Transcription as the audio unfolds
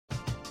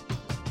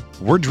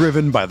We're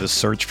driven by the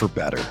search for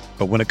better.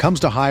 But when it comes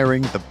to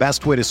hiring, the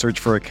best way to search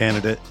for a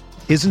candidate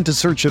isn't to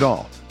search at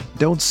all.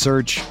 Don't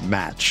search,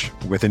 match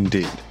with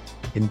Indeed.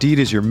 Indeed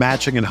is your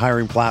matching and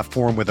hiring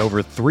platform with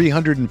over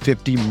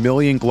 350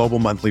 million global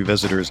monthly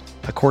visitors,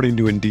 according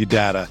to Indeed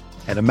data,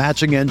 and a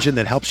matching engine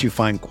that helps you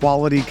find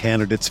quality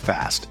candidates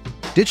fast.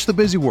 Ditch the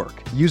busy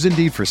work. Use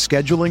Indeed for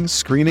scheduling,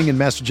 screening, and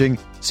messaging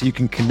so you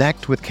can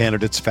connect with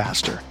candidates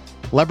faster.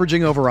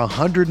 Leveraging over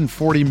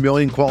 140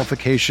 million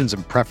qualifications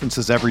and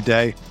preferences every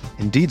day,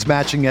 Indeed's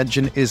matching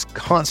engine is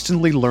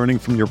constantly learning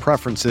from your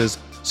preferences,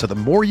 so the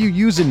more you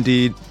use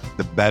Indeed,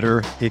 the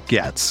better it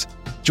gets.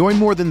 Join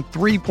more than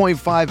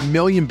 3.5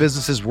 million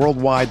businesses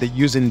worldwide that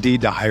use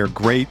Indeed to hire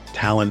great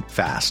talent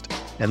fast.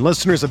 And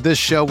listeners of this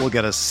show will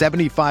get a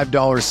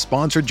 $75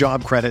 sponsored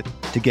job credit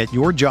to get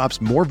your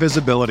jobs more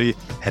visibility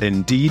at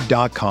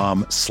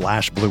Indeed.com/Blue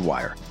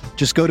Wire.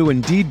 Just go to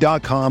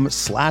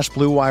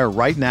Indeed.com/Blue Wire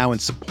right now and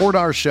support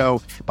our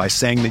show by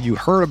saying that you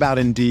heard about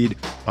Indeed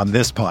on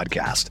this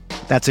podcast.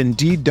 That's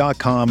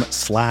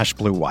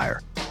Indeed.com/Blue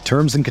Wire.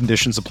 Terms and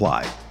conditions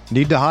apply.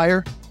 Need to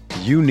hire?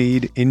 You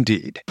need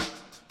Indeed.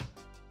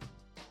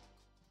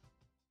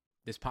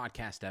 This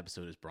podcast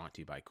episode is brought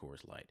to you by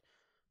Coors Light.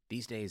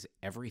 These days,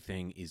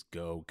 everything is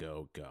go,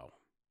 go, go.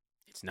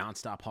 It's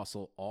nonstop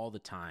hustle all the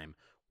time.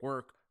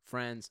 Work,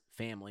 friends,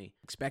 family,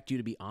 expect you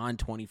to be on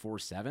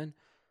 24/7.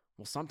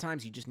 Well,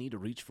 sometimes you just need to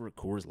reach for a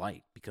Coors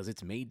Light because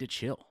it's made to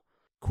chill.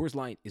 Coors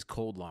Light is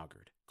cold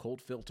lagered,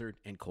 cold filtered,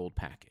 and cold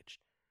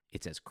packaged.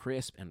 It's as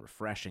crisp and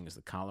refreshing as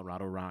the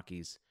Colorado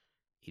Rockies.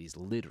 It is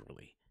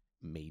literally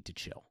made to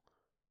chill.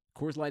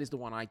 Coors Light is the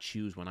one I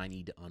choose when I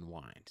need to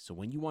unwind. So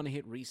when you want to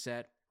hit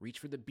reset, reach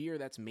for the beer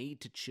that's made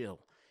to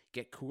chill.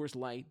 Get Coors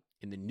Light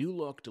in the new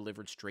look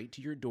delivered straight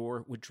to your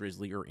door with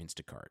Drizzly or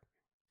Instacart.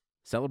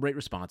 Celebrate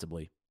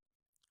responsibly.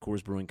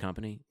 Coors Brewing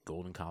Company,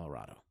 Golden,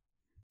 Colorado.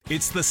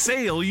 It's the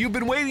sale you've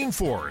been waiting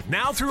for.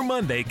 Now through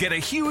Monday, get a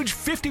huge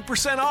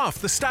 50%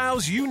 off the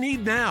styles you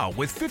need now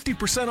with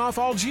 50% off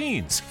all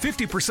jeans,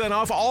 50%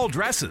 off all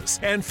dresses,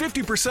 and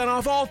 50%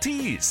 off all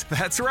tees.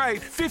 That's right,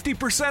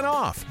 50%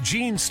 off.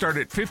 Jeans start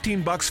at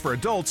 $15 for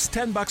adults,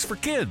 $10 for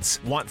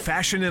kids. Want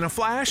fashion in a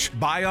flash?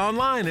 Buy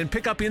online and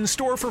pick up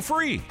in-store for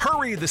free.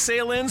 Hurry, the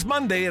sale ends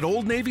Monday at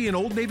Old Navy and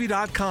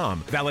OldNavy.com.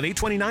 Valid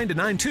 8/29 to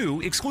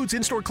 9/2, excludes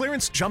in-store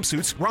clearance,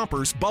 jumpsuits,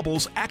 rompers,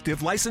 bubbles,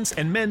 active, license,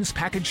 and men's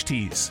package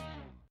tees.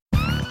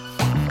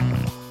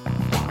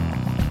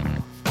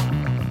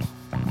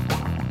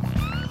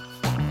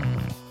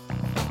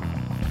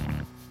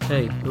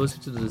 Hey, you're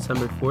listening to the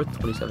December 4th,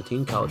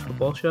 2017 College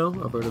Football Show,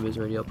 a RotoViz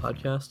Radio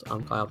podcast.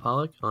 I'm Kyle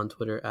Pollack, on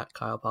Twitter at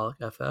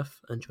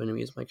KylePollackFF, and joining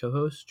me is my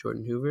co-host,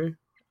 Jordan Hoover,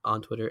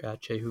 on Twitter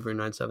at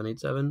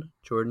JHoover9787.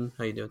 Jordan,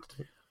 how you doing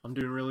today? I'm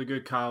doing really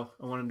good, Kyle.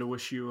 I wanted to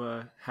wish you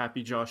a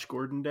happy Josh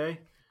Gordon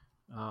Day.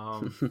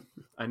 I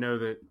know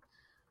that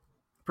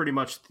pretty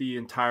much the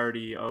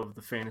entirety of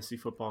the fantasy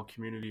football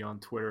community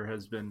on Twitter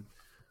has been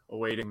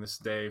awaiting this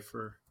day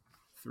for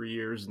 3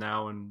 years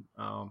now, and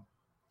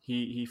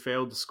he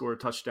failed to score a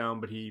touchdown,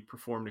 but he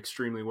performed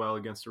extremely well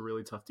against a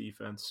really tough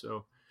defense.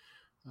 So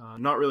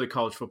not really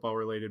college football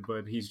related,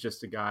 but he's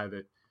just a guy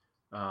that,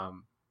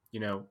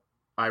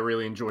 I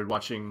really enjoyed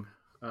watching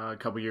a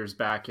couple years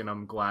back, and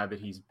I'm glad that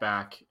he's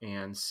back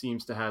and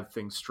seems to have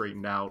things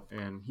straightened out.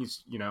 And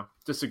he's,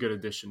 just a good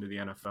addition to the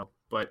NFL.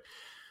 But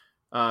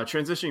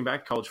transitioning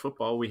back to college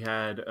football, we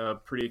had a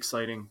pretty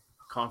exciting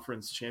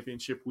conference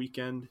championship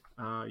weekend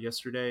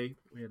yesterday.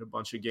 We had a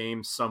bunch of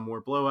games. Some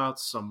were blowouts,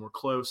 some were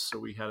close. So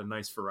we had a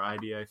nice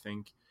variety, I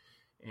think.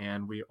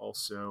 And we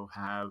also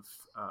have,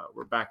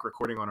 we're back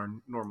recording on our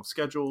normal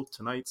schedule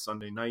tonight,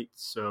 Sunday night.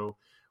 So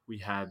we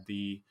had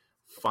the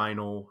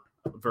final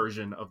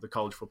version of the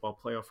college football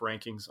playoff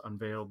rankings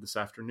unveiled this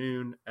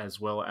afternoon, as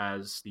well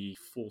as the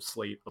full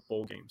slate of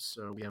bowl games.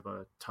 So we have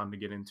a ton to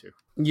get into.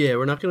 Yeah,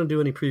 we're not going to do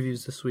any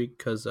previews this week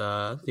because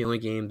the only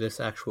game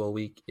this actual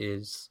week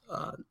is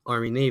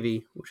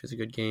Army-Navy, which is a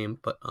good game,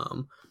 but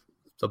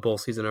the bowl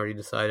season already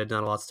decided,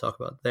 not a lot to talk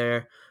about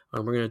there.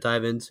 We're going to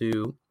dive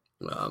into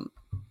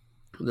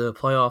the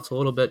playoffs a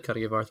little bit, kind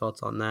of give our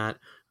thoughts on that,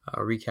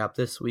 recap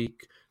this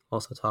week,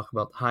 also talk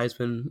about the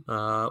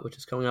Heisman, which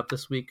is coming up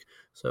this week.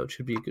 So it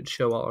should be a good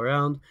show all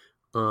around.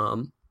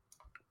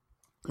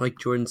 Like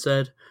Jordan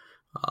said,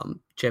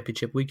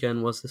 championship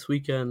weekend was this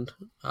weekend.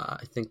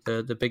 I think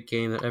the big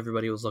game that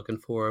everybody was looking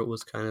for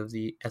was kind of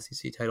the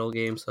SEC title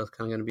game. So that's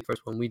kind of going to be the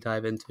first one we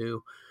dive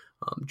into.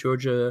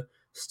 Georgia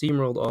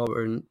steamrolled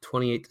Auburn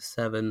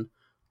 28-7.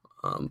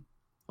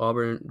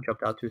 Auburn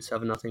jumped out to a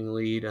 7-0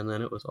 lead, and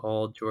then it was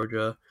all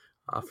Georgia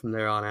from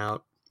there on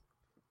out.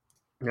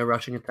 Their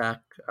rushing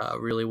attack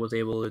really was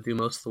able to do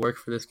most of the work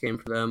for this game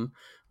for them.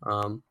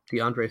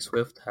 DeAndre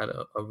Swift had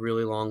a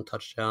really long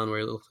touchdown where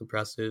it looked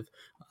impressive,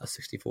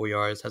 64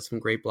 yards, had some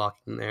great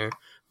blocking there.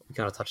 We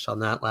kind of touched on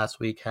that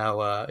last week,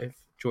 how if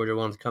Georgia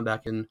wanted to come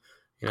back and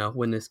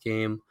win this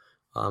game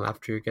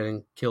after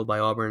getting killed by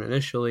Auburn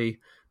initially,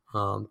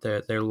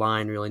 their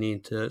line really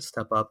needed to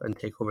step up and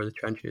take over the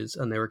trenches,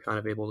 and they were kind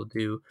of able to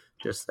do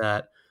just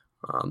that.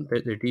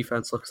 Their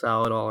defense looked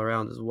solid all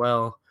around as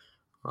well.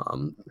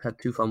 Had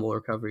 2 fumble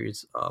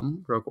recoveries for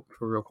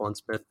Roquan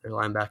Smith, their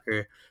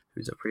linebacker,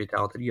 who's a pretty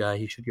talented guy.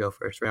 He should go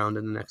first round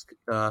in the next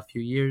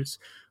few years.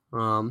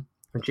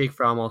 And Jake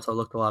Fromm also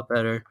looked a lot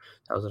better.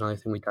 That was another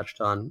thing we touched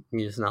on.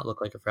 He does not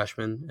look like a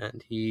freshman,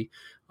 and he,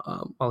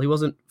 while he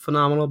wasn't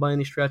phenomenal by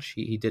any stretch,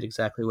 he did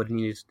exactly what he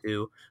needed to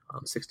do.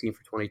 16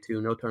 for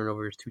 22, no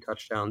turnovers, 2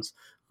 touchdowns.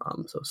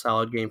 So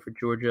solid game for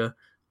Georgia.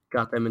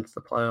 Got them into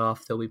the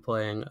playoff. They'll be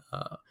playing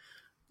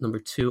number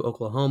 2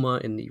 Oklahoma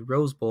in the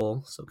Rose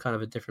Bowl, so kind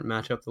of a different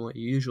matchup than what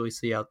you usually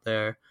see out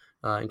there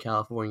in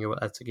California.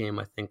 That's a game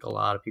I think a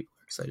lot of people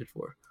are excited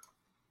for.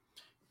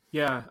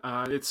 Yeah,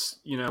 it's,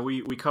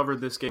 we covered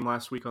this game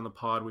last week on the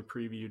pod. We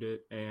previewed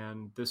it,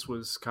 and this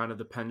was kind of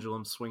the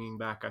pendulum swinging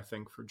back, I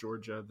think, for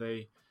Georgia.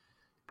 They,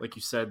 like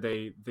you said,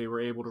 they were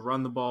able to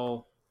run the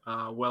ball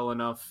well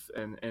enough,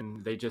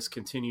 and they just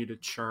continue to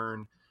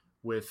churn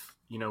with,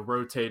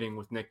 rotating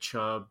with Nick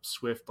Chubb,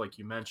 Swift, like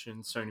you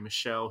mentioned, Sony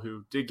Michel,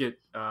 who did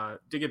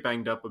get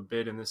banged up a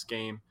bit in this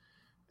game.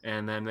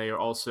 And then they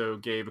also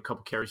gave a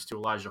couple carries to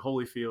Elijah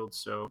Holyfield.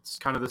 So it's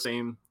kind of the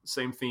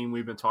same theme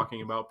we've been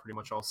talking about pretty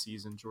much all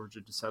season.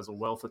 Georgia just has a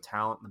wealth of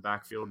talent in the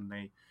backfield,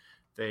 and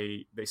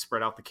they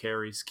spread out the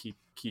carries,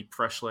 keep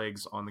fresh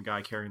legs on the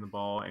guy carrying the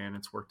ball, and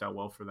it's worked out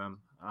well for them.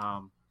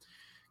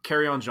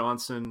 Kerryon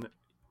Johnson,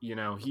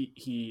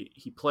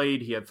 he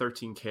played. He had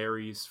 13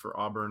 carries for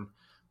Auburn,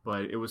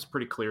 but it was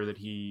pretty clear that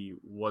he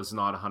was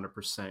not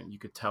 100%. You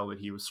could tell that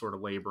he was sort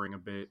of laboring a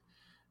bit.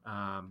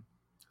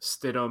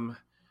 Stidham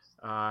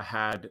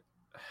had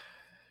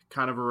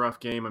kind of a rough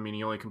game. I mean,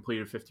 he only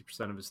completed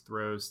 50% of his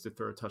throws, did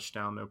throw a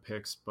touchdown, no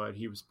picks, but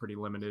he was pretty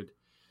limited.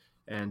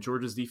 And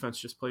Georgia's defense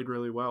just played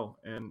really well.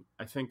 And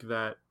I think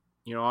that,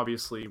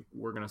 obviously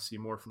we're going to see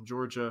more from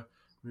Georgia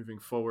moving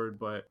forward,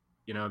 but,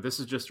 this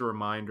is just a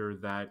reminder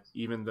that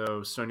even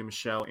though Sony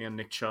Michel and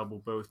Nick Chubb will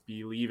both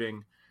be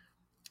leaving,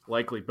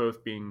 likely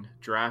both being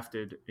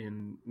drafted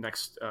in the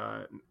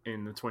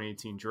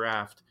 2018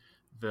 draft,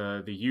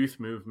 the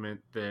youth movement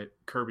that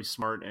Kirby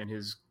Smart and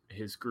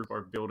his group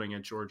are building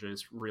at Georgia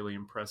is really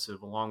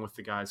impressive, along with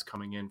the guys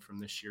coming in from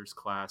this year's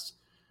class.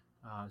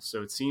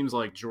 So it seems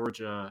like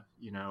Georgia,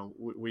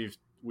 we've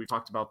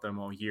talked about them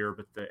all year,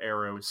 but the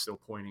arrow is still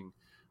pointing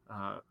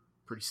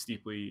pretty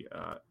steeply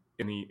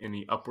in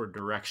the upward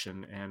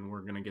direction, and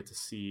we're going to get to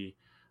see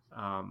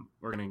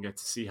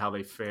how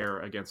they fare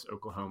against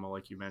Oklahoma,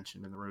 like you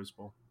mentioned, in the Rose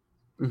Bowl.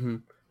 Mm-hmm.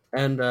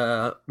 And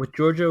with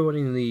Georgia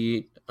winning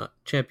the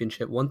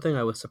championship, one thing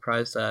I was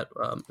surprised at,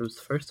 it was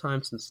the first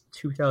time since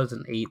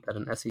 2008 that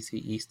an SEC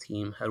East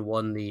team had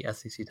won the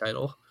SEC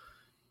title.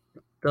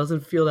 It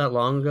doesn't feel that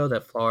long ago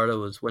that Florida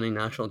was winning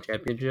national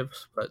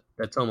championships, but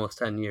that's almost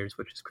 10 years,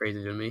 which is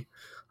crazy to me.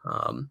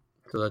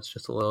 So that's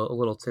just a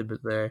little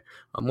tidbit there.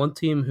 One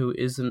team who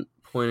isn't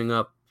pointing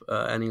up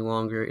any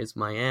longer is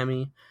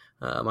Miami.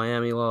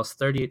 Miami lost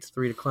 38-3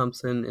 to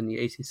Clemson in the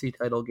ACC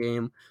title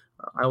game.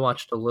 I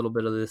watched a little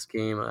bit of this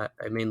game. I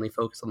mainly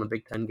focused on the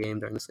Big Ten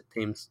game during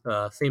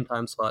the same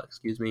time slot,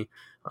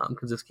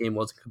 because this game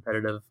wasn't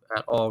competitive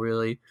at all,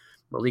 really.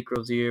 Malik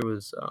Rozier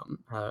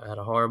had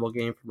a horrible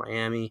game for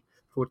Miami,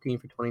 14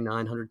 for 29,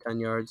 110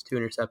 yards, 2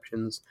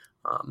 interceptions,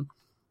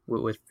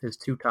 with his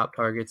 2 top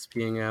targets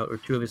being out, or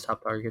 2 of his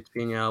top targets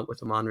being out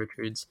with Amon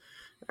Richards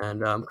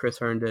and Chris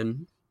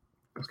Herndon.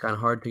 It was kind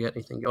of hard to get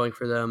anything going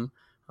for them,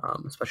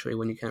 especially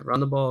when you can't run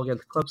the ball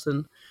against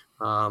Clemson.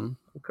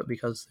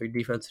 Because their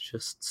defense is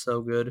just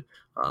so good,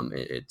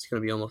 it's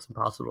going to be almost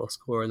impossible to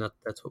score, and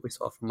that's what we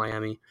saw from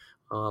Miami.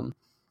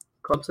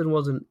 Clemson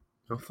wasn't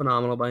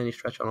phenomenal by any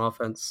stretch on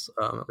offense,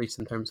 at least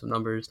in terms of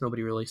numbers.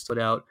 Nobody really stood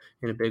out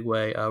in a big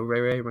way.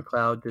 Ray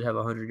McLeod did have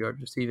 100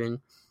 yards receiving.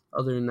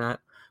 Other than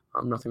that,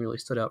 nothing really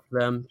stood out for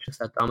them. Just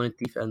that dominant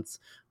defense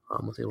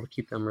was able to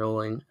keep them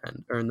rolling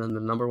and earn them the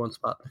number 1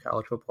 spot in the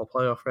college football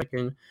playoff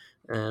ranking.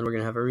 And we're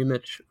going to have a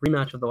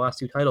rematch of the last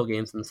 2 title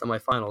games in the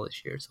semifinal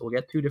this year. So we'll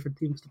get 2 different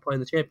teams to play in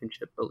the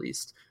championship at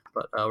least.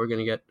 But we're going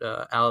to get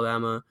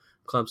Alabama,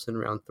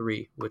 Clemson round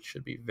 3, which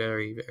should be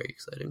very, very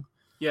exciting.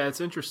 Yeah,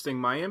 it's interesting.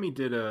 Miami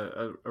did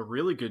a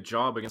really good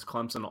job against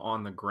Clemson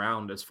on the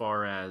ground as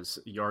far as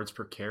yards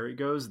per carry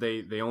goes.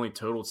 They only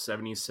totaled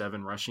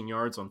 77 rushing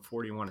yards on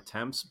 41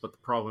 attempts, but the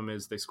problem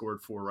is they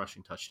scored 4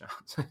 rushing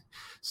touchdowns.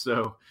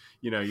 So,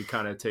 you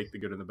kind of take the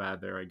good and the bad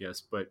there, I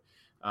guess. But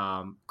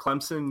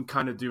Clemson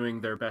kind of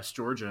doing their best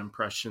Georgia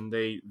impression.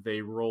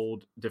 They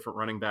rolled different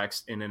running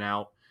backs in and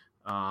out.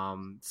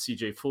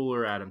 CJ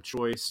Fuller, Adam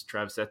Choice,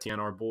 Travis Etienne,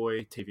 our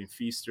boy, Tavian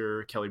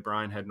Feaster, Kelly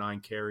Bryant had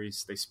 9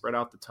 carries. They spread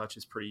out the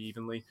touches pretty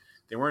evenly.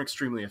 They weren't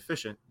extremely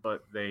efficient,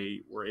 but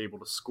they were able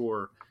to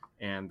score,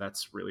 and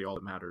that's really all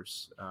that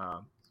matters.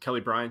 Kelly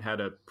Bryant had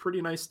a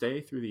pretty nice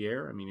day through the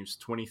air. I mean, he was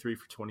 23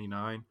 for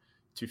 29,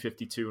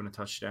 252 and a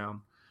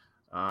touchdown.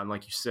 And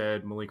like you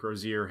said, Malik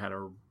Rozier had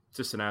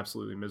just an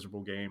absolutely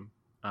miserable game.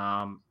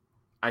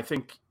 I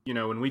think,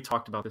 when we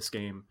talked about this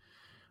game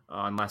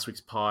on last week's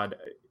pod,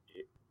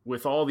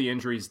 with all the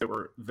injuries that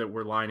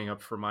were lining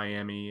up for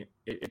Miami,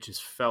 it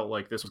just felt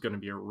like this was going to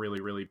be a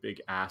really, really big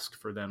ask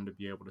for them to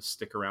be able to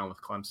stick around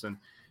with Clemson.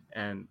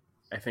 And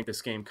I think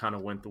this game kind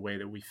of went the way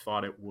that we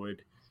thought it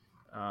would.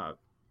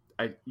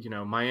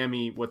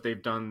 Miami, what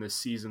they've done this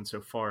season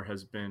so far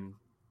has been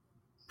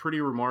pretty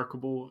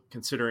remarkable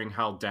considering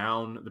how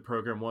down the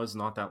program was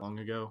not that long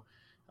ago.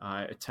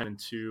 At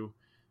 10-2,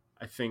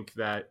 I think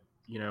that,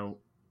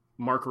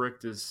 Mark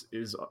Richt is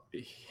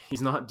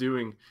he's not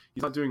doing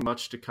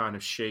much to kind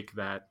of shake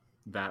that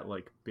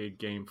like big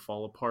game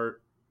fall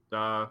apart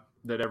that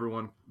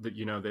everyone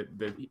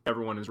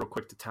is real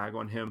quick to tag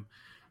on him.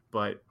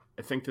 But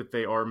I think that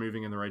they are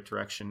moving in the right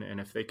direction, and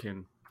if they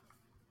can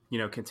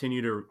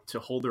continue to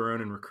hold their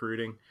own in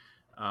recruiting,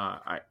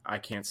 I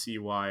can't see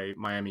why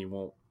Miami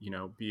won't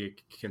be a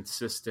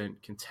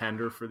consistent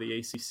contender for the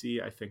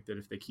ACC. I think that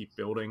if they keep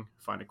building,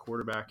 find a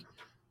quarterback.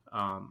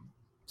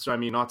 So,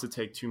 not to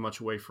take too much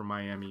away from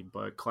Miami,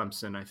 but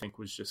Clemson, I think,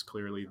 was just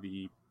clearly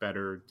the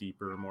better,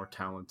 deeper, more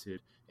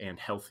talented, and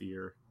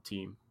healthier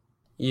team.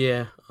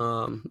 Yeah,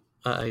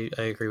 I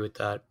agree with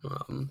that.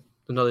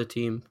 Another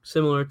team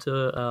similar to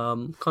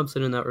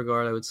Clemson in that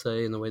regard, I would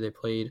say, in the way they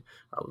played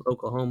with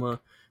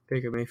Oklahoma.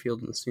 Baker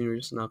Mayfield and the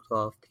Sooners knocked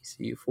off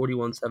TCU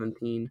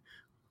 41-17.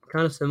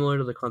 Kind of similar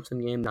to the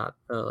Clemson game, not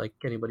like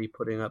anybody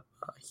putting up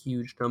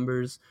huge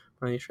numbers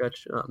by any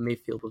stretch.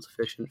 Mayfield was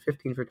efficient,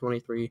 15 for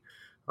 23,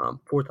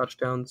 4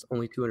 touchdowns,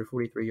 only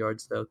 243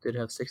 yards, though. Did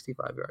have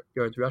 65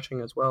 yards rushing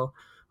as well.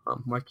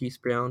 Marquise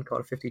Brown caught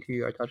a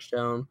 52-yard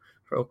touchdown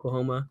for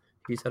Oklahoma.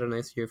 He's had a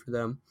nice year for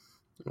them.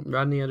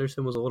 Rodney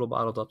Anderson was a little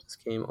bottled up this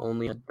game,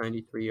 only had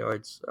 93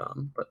 yards,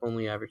 but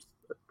only averaged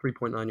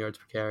 3.9 yards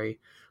per carry.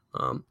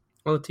 On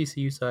the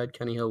TCU side,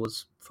 Kenny Hill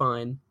was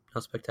fine,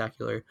 not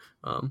spectacular.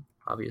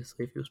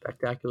 Obviously, if he was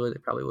spectacular,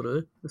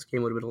 this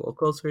game would have been a little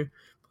closer.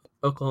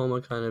 But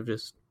Oklahoma kind of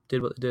just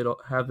did what they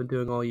have been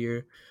doing all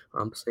year,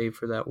 save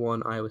for that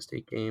one Iowa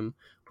State game,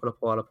 put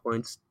up a lot of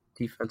points.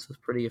 Defense was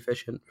pretty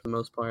efficient for the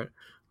most part.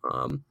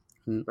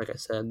 And like I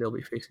said, they'll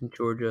be facing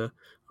Georgia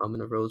in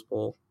the Rose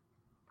Bowl.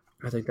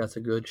 I think that's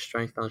a good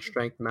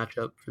strength-on-strength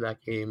matchup for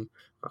that game.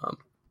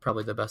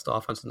 Probably the best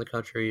offense in the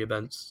country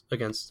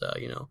against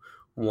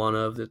one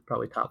of the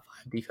probably top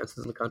 5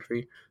 defenses in the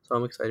country. So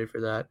I'm excited for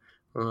that.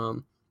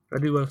 I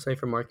do want to say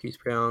for Marquise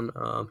Brown,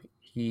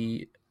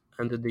 he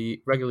ended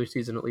the regular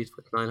season at least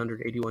with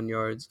 981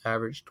 yards,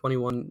 averaged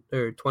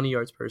 20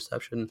 yards per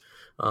reception.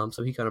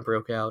 So he kind of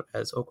broke out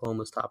as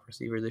Oklahoma's top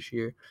receiver this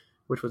year,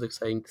 which was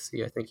exciting to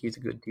see. I think he's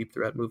a good deep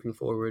threat moving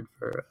forward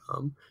for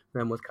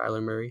them with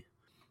Kyler Murray.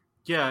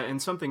 Yeah,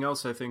 and something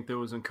else I think that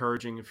was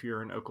encouraging if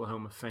you're an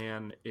Oklahoma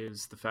fan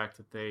is the fact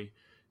that they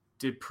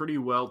did pretty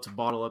well to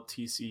bottle up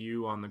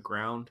TCU on the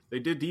ground. They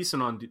did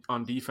decent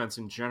on defense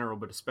in general,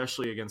 but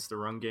especially against the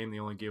run game, they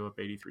only gave up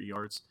 83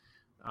 yards.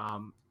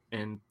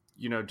 And,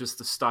 just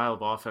the style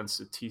of offense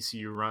that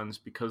TCU runs,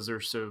 because they're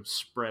so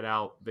spread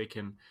out, they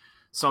can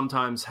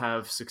sometimes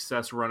have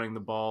success running the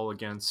ball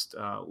against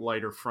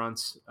lighter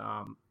fronts.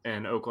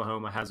 And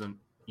Oklahoma hasn't,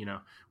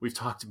 we've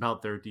talked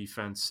about their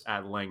defense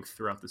at length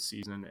throughout the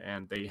season,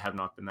 and they have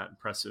not been that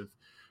impressive.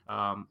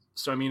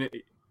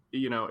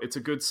 It's a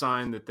good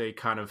sign that they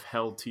kind of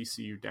held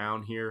TCU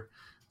down here.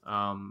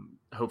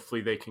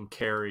 Hopefully they can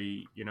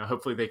carry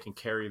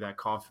that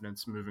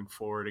confidence moving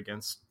forward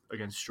against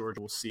Georgia.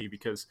 We'll see,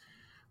 because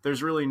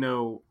there's really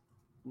no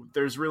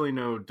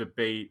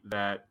debate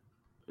that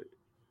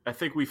I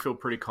think we feel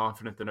pretty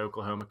confident that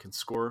Oklahoma can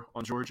score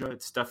on Georgia.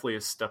 It's definitely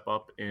a step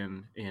up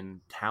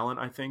in talent,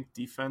 I think,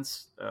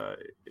 defense,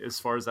 as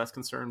far as that's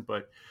concerned.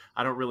 But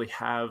I don't really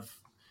have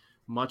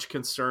much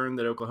concern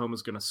that Oklahoma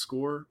is going to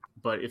score.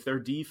 But if their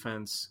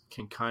defense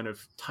can kind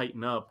of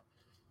tighten up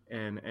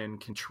and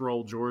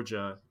control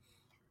Georgia,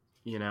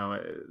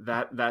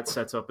 that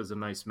sets up as a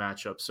nice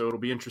matchup. So it'll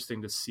be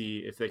interesting to see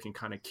if they can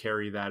kind of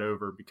carry that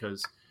over,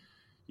 because,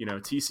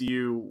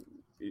 TCU,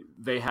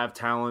 they have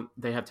talent.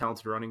 They have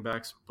talented running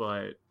backs,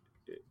 but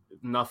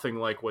nothing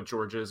like what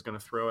Georgia is going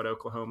to throw at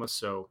Oklahoma.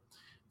 So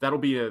that'll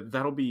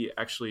be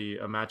actually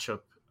a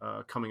matchup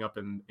coming up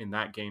in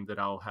that game that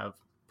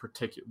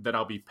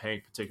I'll be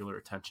paying particular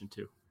attention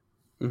to.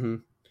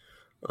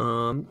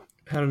 Mm-hmm.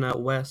 Heading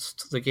out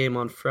west, the game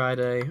on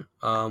Friday.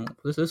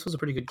 This was a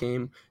pretty good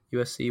game.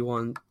 USC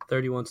won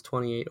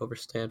 31-28 over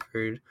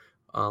Stanford.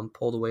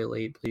 Pulled away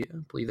late. I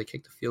believe they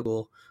kicked a field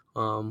goal.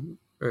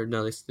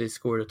 They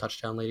scored a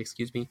touchdown late.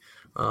 Excuse me.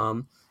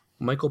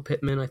 Michael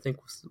Pittman, I think,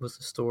 was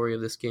the story of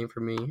this game for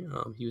me.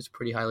 He was a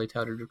pretty highly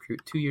touted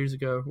recruit 2 years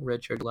ago,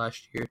 redshirted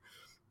last year,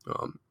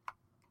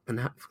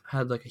 and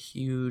had like a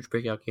huge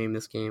breakout game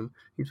this game.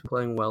 He's been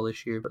playing well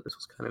this year, but this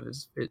was kind of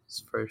his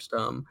first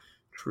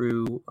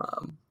true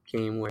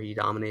game where he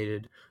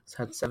dominated. He's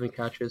had 7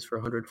 catches for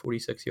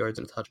 146 yards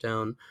and a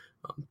touchdown,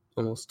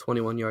 almost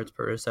 21 yards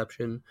per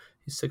reception.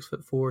 He's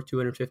 6'4",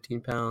 215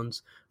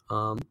 pounds.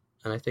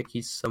 And I think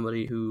he's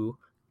somebody who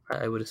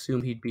I would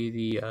assume he'd be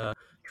the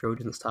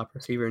Trojans' top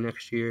receiver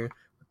next year,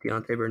 with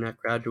Deontay Burnett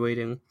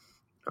graduating.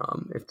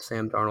 If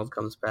Sam Darnold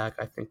comes back,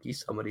 I think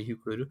he's somebody who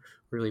could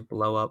really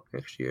blow up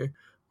next year.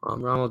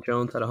 Ronald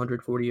Jones had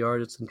 140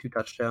 yards and 2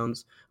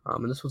 touchdowns.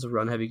 And this was a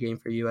run-heavy game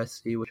for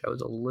USC, which I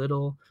was a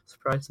little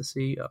surprised to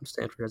see.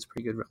 Stanford has a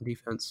pretty good run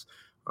defense.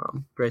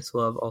 Bryce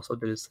Love also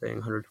did his thing,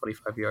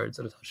 125 yards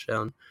and a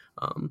touchdown.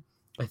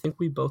 I think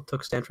we both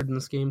took Stanford in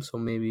this game, so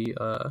maybe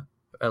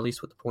at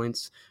least with the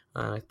points.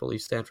 I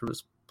believe Stanford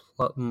was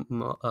plus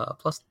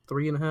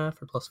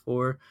 3.5 or plus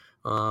 4.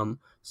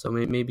 So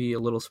maybe a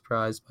little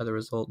surprised by the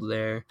result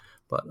there.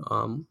 But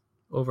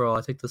overall,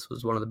 I think this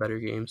was one of the better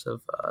games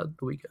of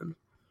the weekend.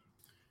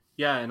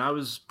 Yeah, and I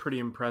was pretty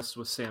impressed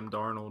with Sam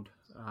Darnold.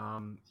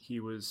 He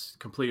was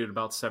completed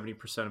about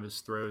 70% of his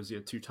throws. He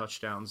had 2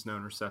 touchdowns, no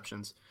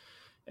interceptions.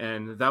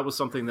 And that was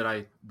something that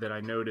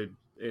I noted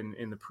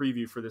in the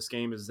preview for this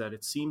game, is that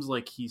it seems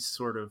like he's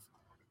sort of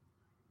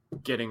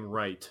getting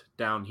right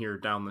down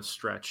the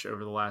stretch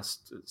over the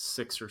last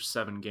 6 or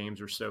 7 games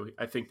or so.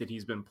 I think that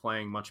he's been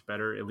playing much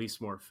better, at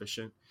least more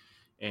efficient.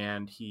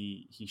 And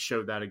he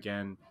showed that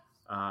again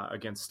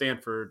against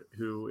Stanford,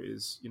 who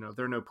is,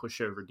 they're no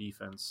pushover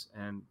defense.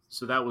 And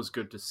so that was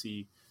good to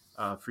see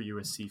for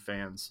USC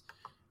fans.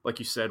 Like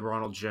you said,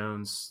 Ronald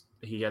Jones,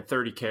 he had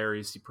 30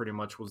 carries. He pretty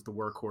much was the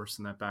workhorse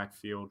in that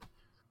backfield.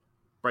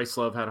 Bryce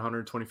Love had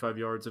 125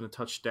 yards and a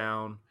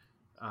touchdown.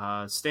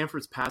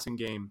 Stanford's passing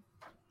game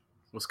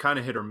was kind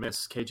of hit or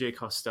miss. KJ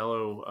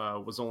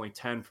Costello was only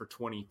 10 for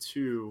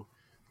 22,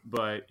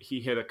 but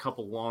he hit a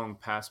couple long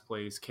pass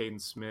plays.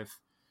 Caden Smith,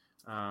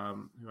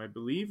 who I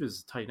believe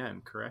is tight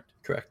end, correct?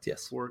 Correct,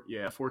 yes.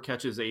 4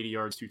 catches, 80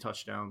 yards, 2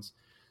 touchdowns.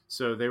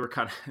 So they were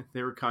kind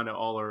of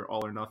all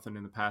or nothing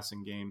in the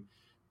passing game.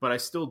 But I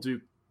still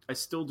do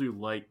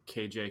like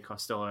KJ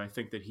Costello. I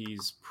think that he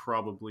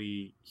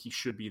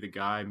should be the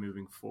guy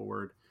moving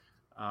forward.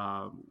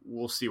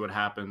 We'll see what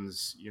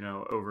happens,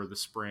 over the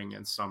spring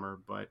and summer.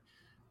 But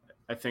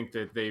I think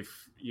that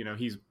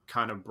he's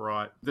kind of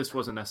brought, this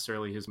wasn't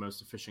necessarily his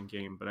most efficient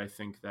game, but I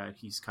think that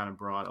he's kind of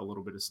brought a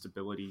little bit of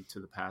stability to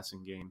the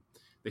passing game.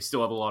 They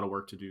still have a lot of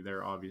work to do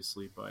there,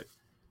 obviously. But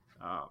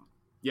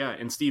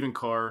and Stephen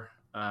Carr,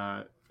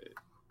 I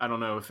don't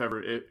know if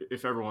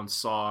everyone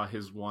saw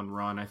his one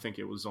run. I think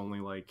it was only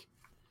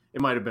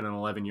it might have been an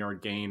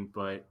 11-yard gain,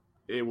 but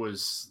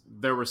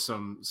there were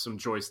some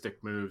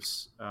joystick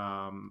moves,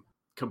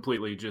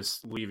 completely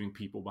just leaving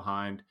people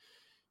behind.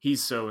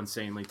 He's so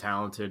insanely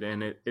talented,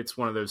 and it's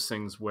one of those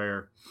things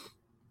where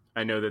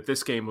I know that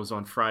this game was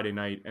on Friday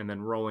night, and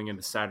then rolling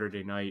into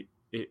Saturday night,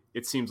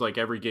 it seems like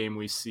every game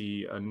we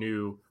see a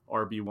new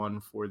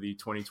RB1 for the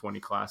 2020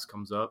 class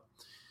comes up,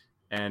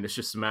 and it's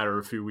just a matter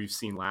of who we've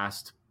seen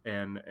last.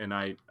 And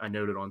I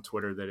noted on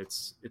Twitter that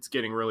it's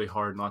getting really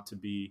hard not to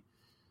be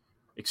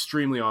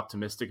extremely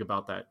optimistic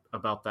about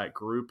that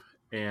group.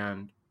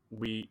 And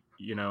we,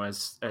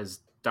 as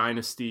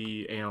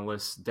dynasty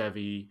analysts,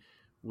 Devi,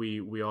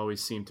 we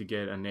always seem to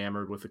get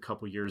enamored with a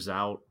couple years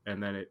out,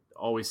 and then it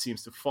always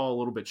seems to fall a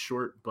little bit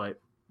short. But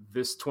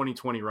this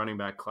 2020 running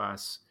back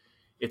class,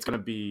 it's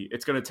going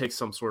to take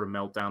some sort of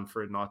meltdown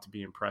for it not to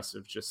be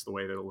impressive, just the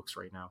way that it looks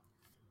right now.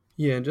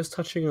 Yeah, and just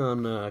touching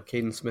on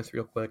Caden Smith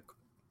real quick.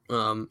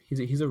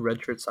 He's a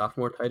redshirt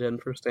sophomore tight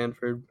end for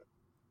Stanford,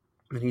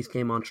 and he's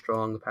came on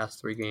strong the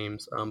past 3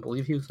 games. I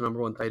believe he was the number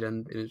 1 tight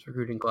end in his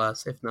recruiting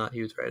class. If not,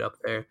 he was right up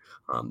there.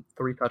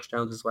 3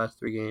 touchdowns his last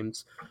 3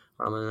 games,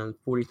 and then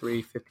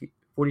 43,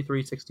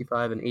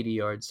 65, and 80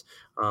 yards.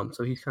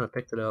 So he's kind of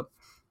picked it up,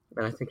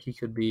 and I think he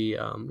could be,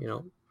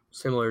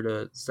 similar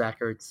to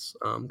Zach Ertz,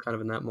 kind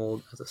of in that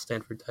mold as a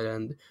Stanford tight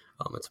end.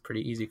 It's a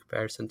pretty easy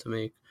comparison to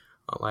make.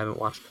 I haven't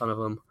watched a ton of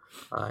him.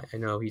 I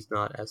know he's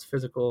not as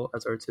physical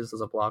as Ertz is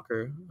as a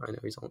blocker. I know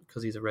he's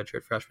because he's a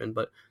redshirt freshman,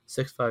 but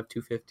 6'5",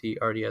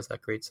 250, already has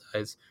that great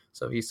size.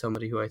 So he's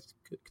somebody who I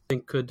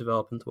think could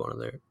develop into one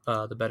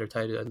of the better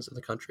tight ends in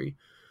the country.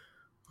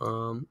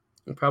 And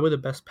probably the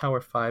best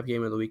Power 5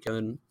 game of the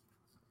weekend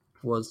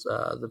was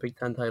the Big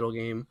Ten title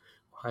game.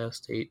 Ohio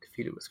State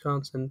defeated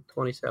Wisconsin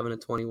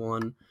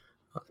 27-21.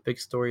 The big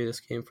story of this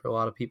game for a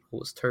lot of people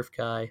was Turf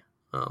Guy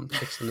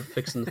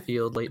fixing the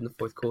field late in the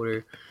fourth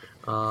quarter.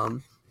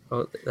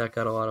 That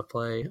got a lot of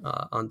play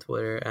on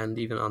Twitter and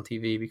even on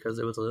TV because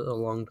there was a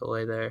long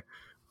delay there.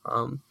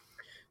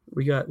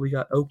 We got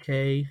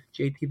okay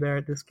JT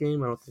Barrett this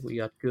game. I don't think we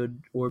got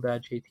good or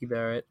bad JT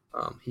Barrett.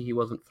 He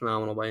wasn't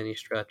phenomenal by any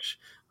stretch,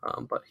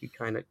 but he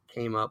kind of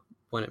came up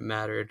when it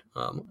mattered.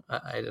 And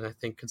I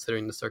think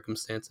considering the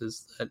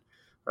circumstances that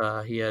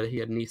he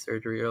had knee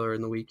surgery earlier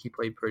in the week, he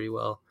played pretty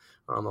well.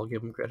 I'll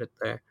give him credit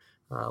there.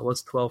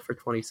 Was 12 for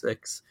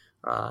 26,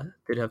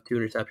 did have 2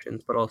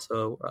 interceptions, but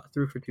also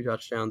threw for 2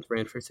 touchdowns,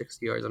 ran for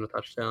 60 yards on a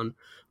touchdown.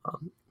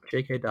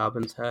 J.K.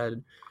 Dobbins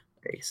had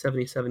a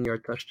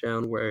 77-yard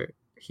touchdown where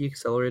he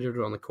accelerated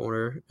it on the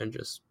corner and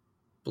just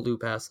blew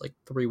past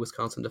 3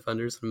 Wisconsin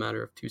defenders in a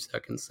matter of 2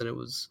 seconds, and it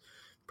was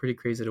pretty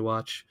crazy to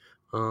watch.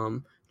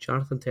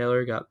 Jonathan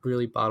Taylor got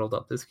really bottled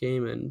up this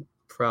game, and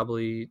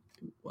probably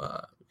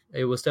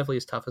it was definitely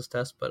his toughest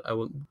test, but I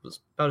was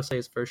about to say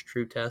his first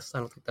true test. I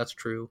don't think that's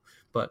true,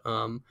 but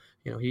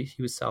he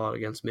was solid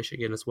against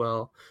Michigan as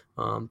well.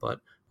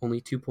 But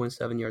only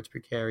 2.7 yards per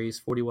carries,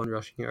 41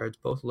 rushing yards,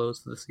 both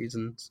lows of the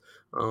seasons.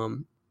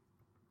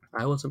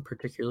 I wasn't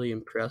particularly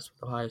impressed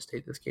with Ohio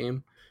State this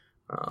game.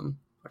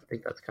 I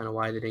think that's kind of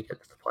why they didn't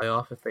get to the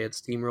playoff. If they had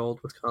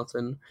steamrolled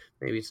Wisconsin,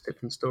 maybe it's a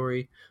different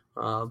story.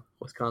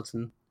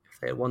 Wisconsin, if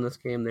they had won this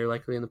game, they're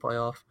likely in the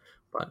playoff.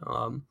 But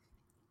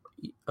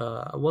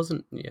I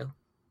wasn't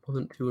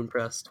too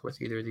impressed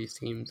with either of these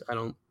teams. I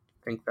don't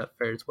think that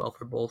fares well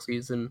for bowl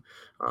season.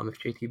 If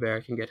JT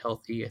Barrett can get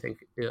healthy, I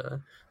think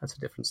that's a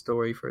different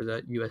story for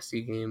that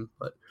USC game.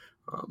 But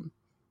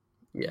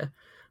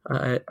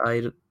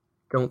I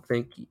don't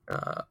think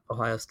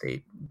Ohio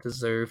State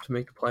deserved to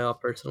make the playoff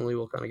personally.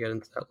 We'll kind of get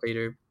into that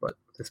later, but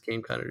this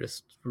game kind of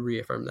just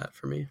reaffirmed that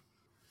for me.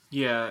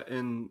 Yeah,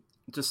 and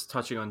just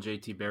touching on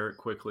JT Barrett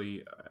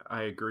quickly,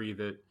 I agree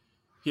that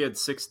he had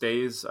 6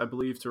 days, I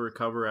believe, to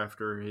recover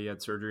after he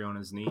had surgery on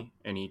his knee,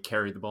 and he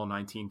carried the ball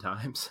 19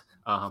 times.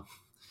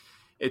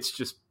 It's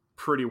just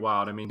pretty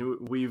wild. I mean,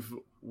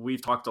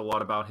 we've talked a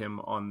lot about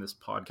him on this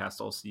podcast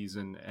all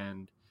season,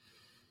 and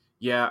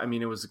yeah, I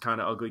mean, it was a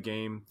kind of ugly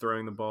game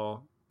throwing the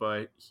ball,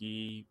 but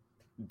he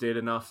did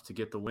enough to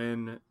get the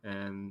win,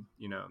 and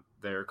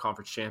they're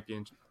conference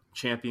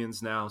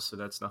champions now, so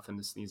that's nothing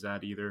to sneeze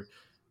at either.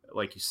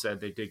 Like you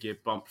said, they did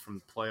get bumped from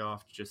the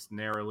playoff just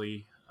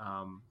narrowly,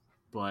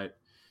 but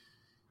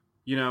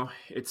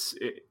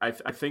I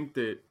think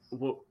that,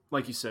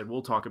 like you said,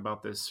 we'll talk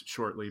about this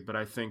shortly, but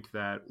I think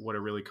that what it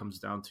really comes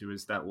down to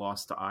is that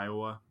loss to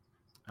Iowa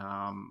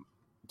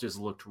just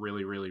looked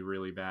really, really,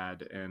 really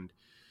bad, and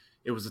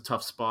it was a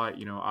tough spot.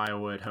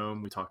 Iowa at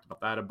home, we talked about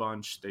that a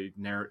bunch. They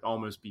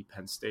almost beat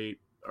Penn State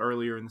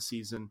earlier in the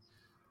season.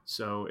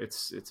 So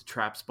it's a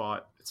trap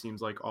spot, it seems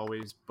like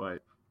always.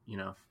 But,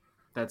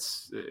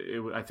 that's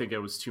it. I think it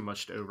was too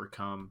much to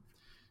overcome.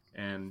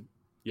 And,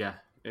 yeah,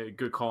 a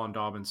good call on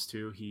Dobbins,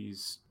 too.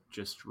 He's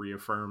just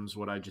reaffirms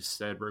what I just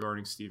said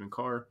regarding Stephen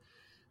Carr.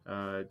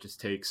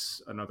 Just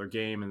takes another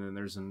game, and then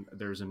there's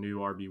a new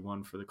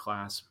RB1 for the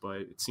class. But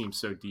it seems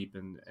so deep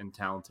and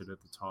talented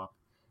at the top.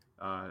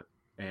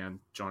 And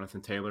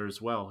Jonathan Taylor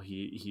as well.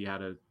 He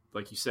had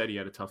like you said, he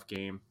had a tough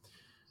game.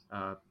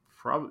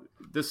 Probably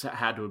this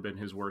had to have been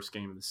his worst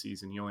game of the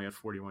season. He only had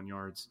 41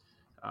 yards.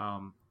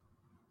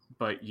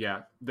 But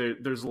yeah, there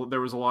was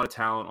a lot of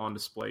talent on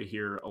display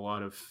here. A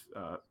lot of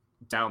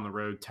down the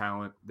road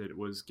talent that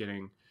was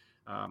getting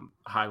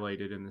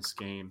highlighted in this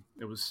game.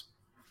 It was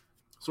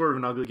sort of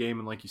an ugly game,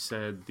 and like you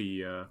said,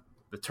 the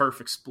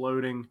turf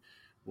exploding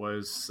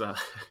was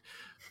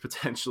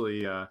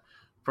potentially.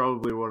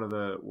 Probably one of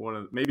the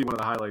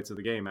highlights of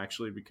the game,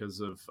 actually, because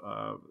of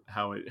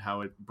how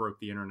it broke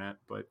the internet.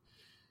 But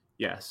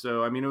yeah,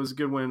 so I mean, it was a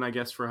good win, I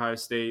guess, for Ohio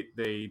State.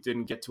 They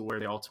didn't get to where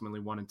they ultimately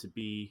wanted to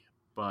be,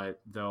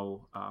 but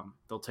they'll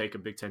take a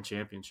Big Ten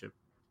championship.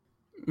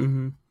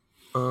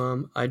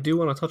 Mm-hmm. I do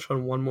want to touch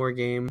on one more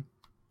game.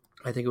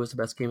 I think it was the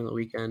best game of the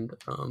weekend.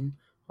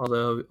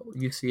 Although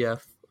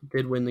UCF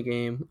did win the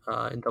game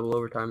in double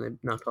overtime. They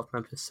knocked off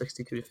Memphis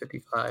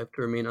 62-55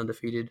 to remain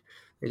undefeated.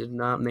 They did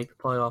not make the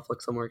playoff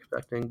like some were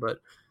expecting,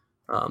 but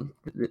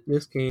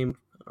this game,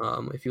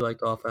 if you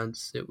liked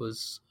offense, it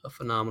was a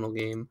phenomenal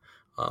game.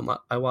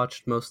 I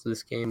watched most of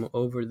this game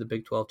over the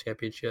Big 12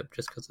 championship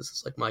just because this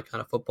is like my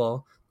kind of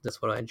football.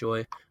 That's what I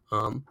enjoy.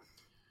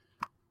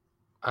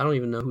 I don't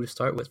even know who to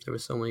start with. There were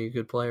so many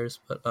good players,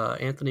 but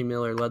Anthony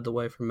Miller led the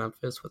way for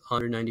Memphis with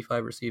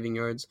 195 receiving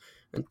yards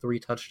and 3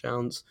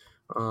 touchdowns.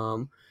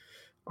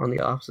 On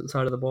the opposite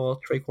side of the ball,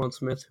 Traquan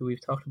Smith, who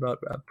we've talked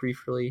about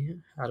briefly,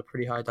 had a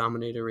pretty high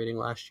dominator rating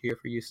last year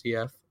for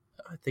UCF.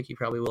 I think he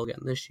probably will again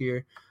this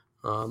year.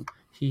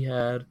 He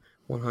had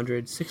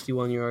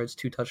 161 yards,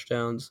 2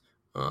 touchdowns.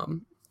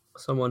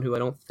 Someone who I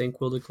don't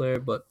think will declare,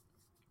 but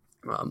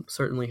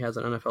certainly has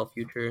an NFL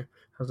future,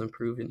 has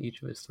improved in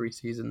each of his 3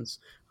 seasons,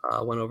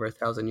 went over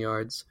 1,000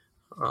 yards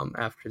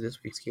after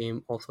this week's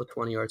game, also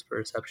 20 yards per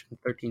reception,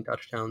 13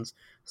 touchdowns,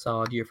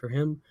 solid year for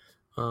him.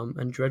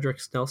 And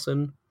Dredrick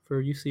Snelson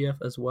for UCF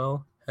as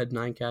well, had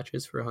 9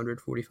 catches for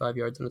 145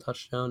 yards and a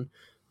touchdown.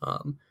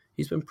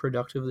 He's been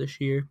productive this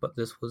year, but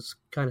this was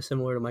kind of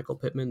similar to Michael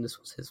Pittman. This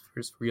was his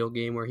first real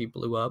game where he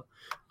blew up.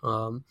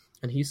 And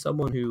he's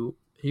someone who,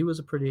 he was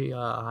a pretty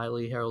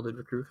highly heralded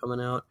recruit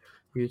coming out.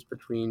 He was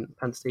between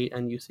Penn State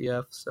and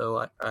UCF,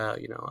 so I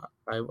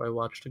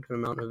watched a good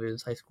amount of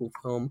his high school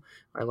film.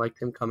 I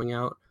liked him coming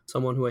out.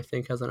 Someone who I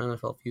think has an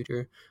NFL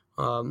future,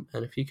 and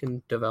if he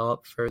can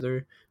develop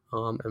further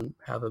and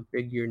have a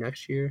big year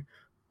next year,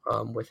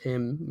 with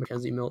him,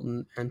 Mackenzie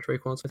Milton, and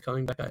Traquan Smith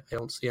coming back, I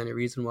don't see any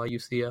reason why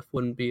UCF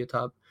wouldn't be a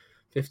top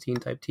 15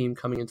 type team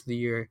coming into the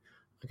year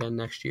again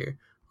next year.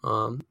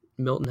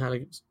 Milton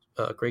had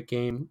a great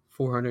game,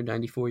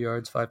 494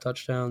 yards, 5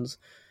 touchdowns.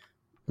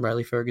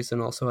 Riley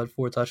Ferguson also had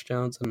 4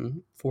 touchdowns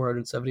and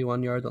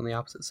 471 yards on the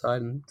opposite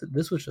side, and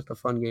this was just a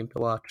fun game to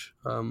watch.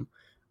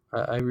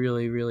 I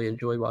really, really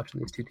enjoyed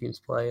watching these 2 teams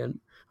play, and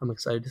I'm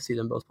excited to see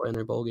them both play in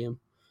their bowl game.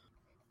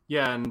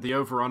 Yeah, and the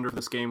over-under for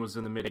this game was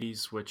in the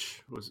mid-80s,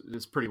 which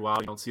is pretty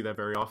wild. You don't see that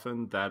very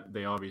often. That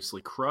they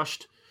obviously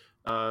crushed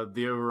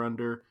the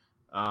over-under.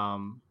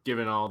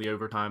 Given all the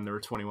overtime, there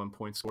were 21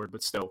 points scored,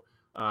 but still,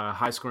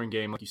 high-scoring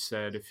game, like you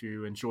said. If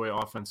you enjoy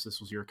offense, this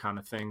was your kind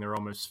of thing. They're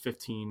almost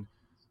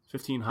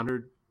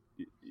 1,500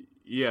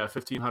 Yeah,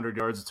 1,500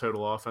 yards of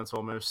total offense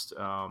almost.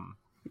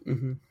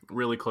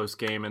 Really close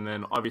game. And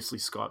then obviously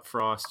Scott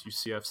Frost,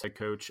 UCF's head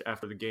coach,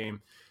 after the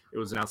game, it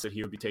was announced that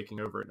he would be taking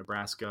over at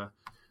Nebraska,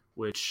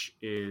 which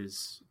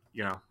is,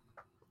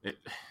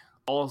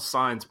 all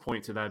signs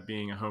point to that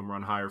being a home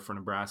run hire for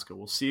Nebraska.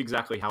 We'll see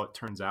exactly how it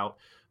turns out,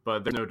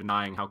 but there's no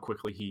denying how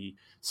quickly he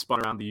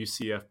spun around the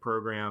UCF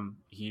program.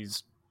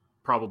 He's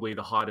probably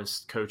the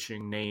hottest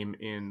coaching name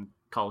in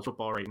college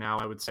football right now,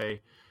 I would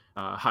say.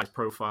 Highest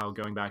profile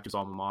going back to his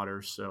alma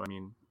mater. So, I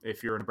mean,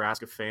 if you're a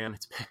Nebraska fan,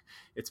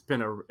 it's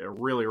been a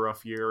really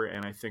rough year,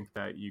 and I think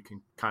that you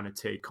can kind of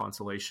take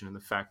consolation in the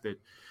fact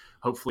that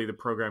hopefully the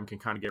program can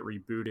kind of get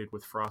rebooted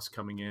with Frost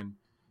coming in.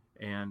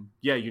 And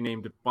yeah, you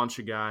named a bunch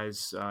of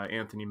guys.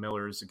 Anthony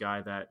Miller is a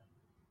guy that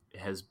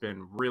has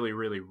been really,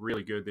 really,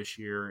 really good this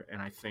year, and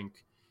I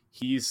think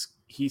he's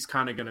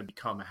kind of going to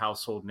become a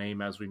household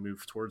name as we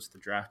move towards the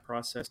draft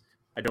process.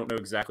 I don't know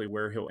exactly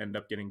where he'll end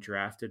up getting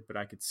drafted, but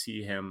I could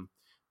see him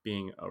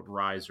being a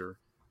riser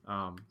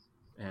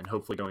and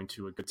hopefully going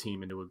to a good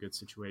team into a good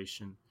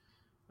situation.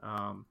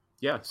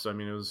 So I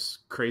mean, it was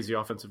a crazy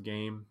offensive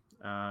game.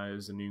 It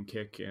was a noon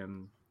kick,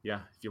 and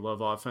yeah, if you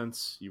love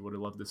offense, you would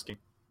have loved this game.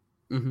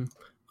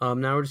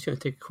 Now we're just going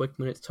to take a quick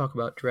minute to talk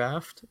about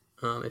Draft.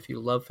 If you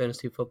love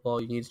fantasy football,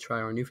 you need to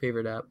try our new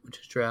favorite app, which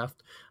is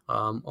Draft.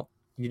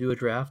 You do a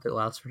draft, it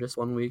lasts for just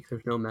 1 week.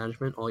 There's no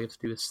management. All you have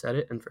to do is set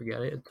it and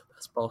forget it. It's a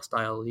best ball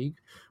style league.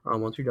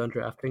 Once you're done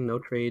drafting, no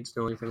trades,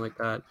 no anything like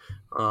that.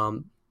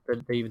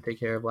 They even take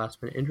care of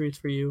last minute injuries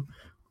for you.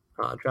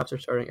 Drafts are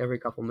starting every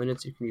couple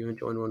minutes. You can even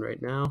join one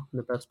right now. And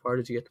the best part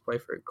is you get to play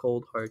for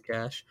cold, hard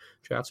cash.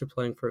 Drafts are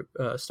playing for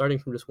starting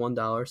from just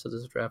 $1, so this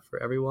is a draft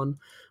for everyone.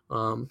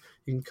 You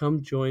can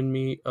come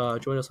join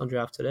us on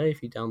Draft today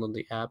if you download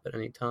the app at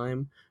any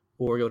time,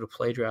 or go to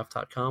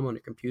playdraft.com on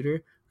your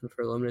computer. And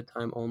for a limited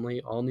time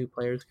only, all new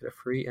players get a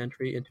free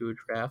entry into a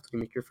draft. You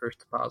make your first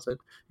deposit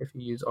if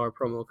you use our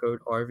promo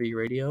code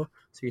RVRadio.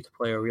 So you get to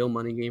play a real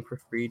money game for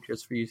free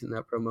just for using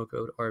that promo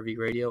code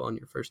RVRadio on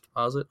your first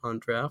deposit on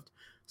Draft.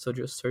 So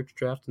just search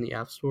Draft in the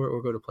App Store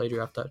or go to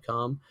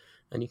playdraft.com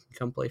and you can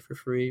come play for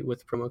free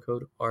with promo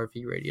code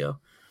RVRadio.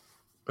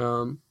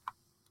 So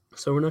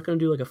we're not going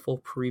to do like a full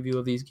preview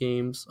of these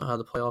games,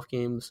 the playoff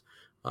games,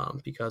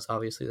 because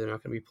obviously they're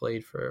not going to be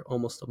played for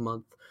almost a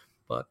month.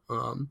 But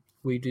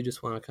we do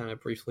just want to kind of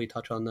briefly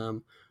touch on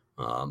them,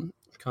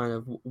 kind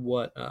of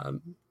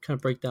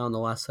break down the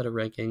last set of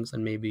rankings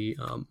and maybe,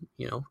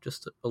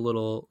 just a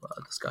little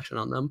discussion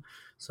on them.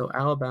 So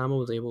Alabama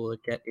was able to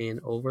get in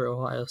over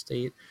Ohio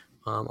State.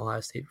 Ohio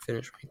State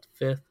finished ranked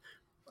 5th.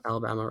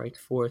 Alabama ranked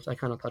 4th. I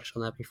kind of touched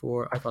on that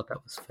before. I thought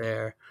that was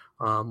fair.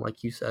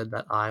 Like you said,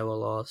 that Iowa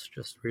loss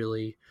just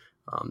really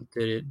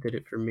did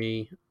it for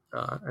me.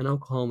 And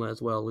Oklahoma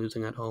as well,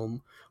 losing at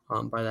home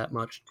by that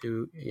much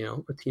to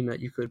a team that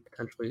you could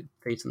potentially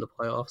face in the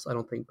playoffs, I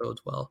don't think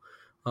bodes well.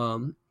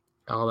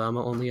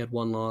 Alabama only had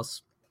one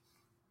loss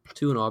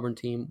to an Auburn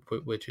team,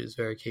 which is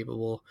very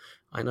capable.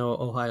 I know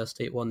Ohio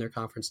State won their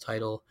conference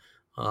title,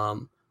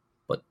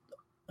 but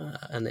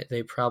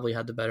they probably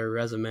had the better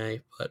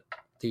resume. But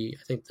I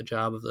think the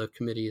job of the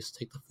committee is to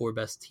take the 4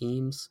 best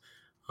teams,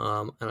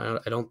 and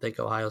I don't think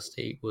Ohio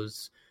State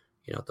was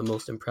the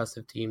most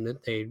impressive team.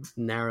 That they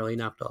narrowly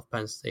knocked off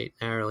Penn State,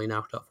 narrowly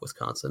knocked off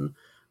Wisconsin,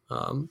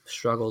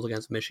 struggled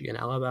against Michigan.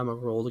 Alabama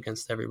rolled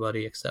against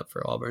everybody except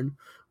for Auburn.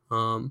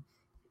 And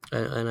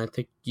I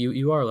think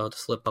you are allowed to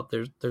slip up.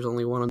 There's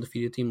only one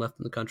undefeated team left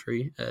in the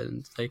country,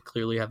 and they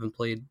clearly haven't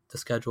played the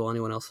schedule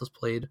anyone else has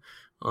played.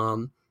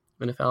 And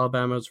if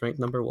Alabama is ranked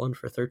number 1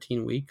 for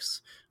 13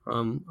 weeks,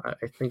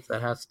 I think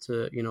that has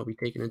to be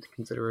taken into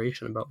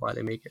consideration about why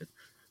they make it.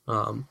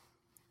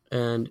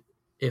 And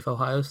if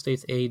Ohio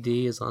State's AD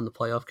is on the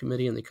playoff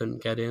committee and they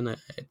couldn't get in,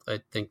 I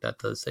think that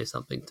does say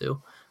something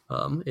too.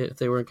 If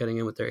they weren't getting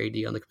in with their AD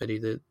on the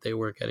committee, they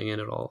weren't getting in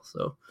at all.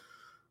 So,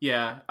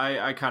 yeah,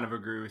 I kind of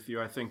agree with you.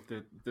 I think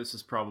that this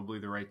is probably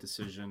the right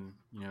decision.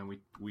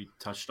 We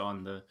touched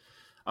on the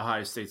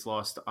Ohio State's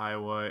loss to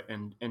Iowa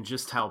and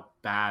just how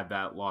bad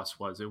that loss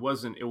was. It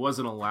wasn't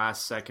a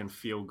last second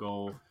field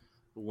goal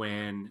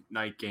win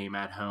night game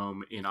at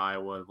home in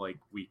Iowa like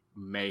we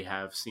may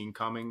have seen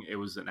coming. It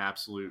was an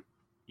absolute.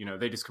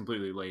 They just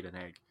completely laid an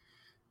egg.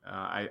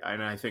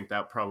 I think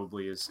that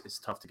probably is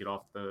tough to get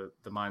off the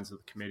minds of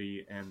the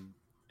committee.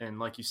 And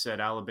like you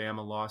said,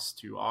 Alabama lost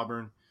to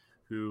Auburn,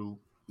 who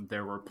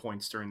there were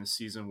points during the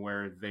season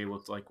where they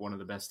looked like one of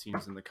the best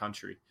teams in the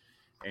country.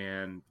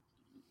 And,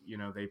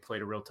 they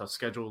played a real tough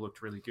schedule,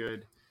 looked really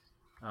good.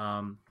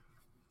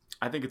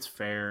 I think it's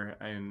fair.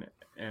 And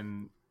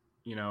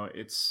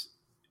it's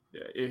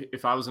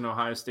if I was an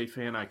Ohio State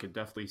fan, I could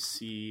definitely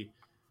see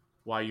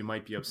why you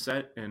might be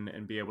upset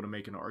and be able to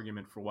make an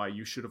argument for why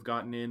you should have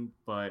gotten in.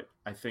 But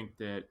I think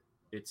that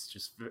it's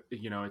just,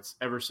 it's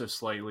ever so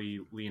slightly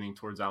leaning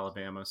towards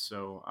Alabama.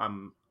 So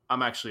I'm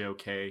actually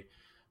okay.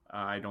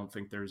 I don't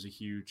think there's a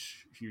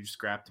huge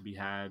scrap to be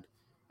had.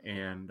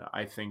 And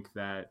I think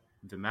that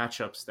the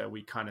matchups that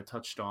we kind of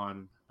touched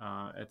on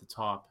at the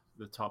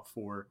top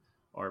 4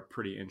 are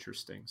pretty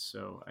interesting.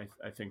 So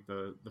I think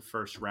the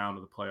first round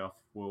of the playoff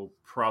will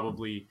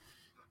probably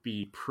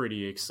be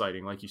pretty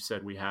exciting. Like you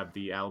said, we have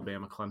the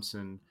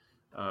Alabama-Clemson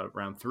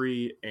round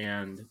 3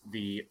 and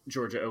the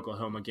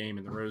Georgia-Oklahoma game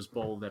in the Rose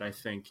Bowl that I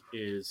think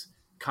is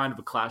kind of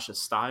a clash of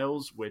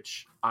styles,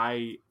 which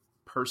I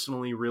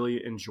personally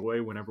really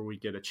enjoy whenever we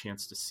get a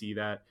chance to see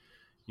that.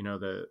 You know,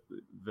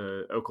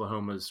 the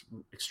Oklahoma's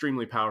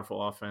extremely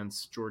powerful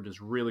offense,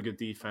 Georgia's really good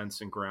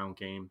defense and ground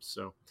game.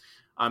 So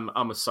I'm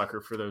a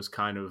sucker for those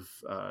kind of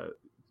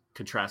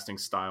contrasting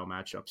style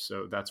matchups.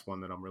 So that's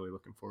one that I'm really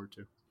looking forward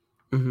to.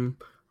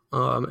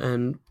 Mm-hmm.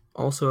 And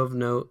also of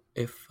note,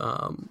 if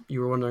you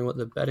were wondering what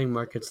the betting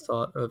markets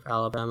thought of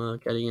Alabama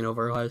getting in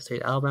over Ohio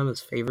State, Alabama is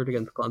favored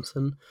against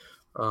Clemson.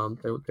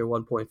 They're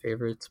 1-point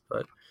favorites,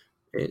 but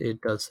it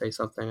does say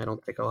something. I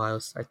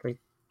think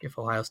if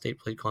Ohio State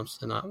played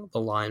Clemson, the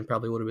line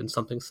probably would have been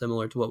something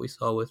similar to what we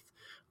saw with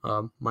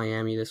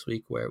Miami this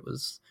week, where I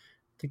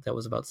think that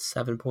was about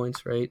 7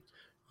 points, right?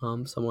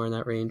 Somewhere in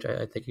that range.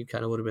 I think it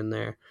kind of would have been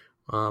there.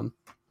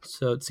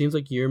 So it seems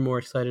like you're more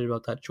excited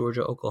about that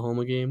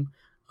Georgia-Oklahoma game.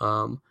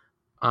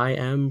 I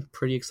am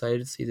pretty excited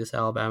to see this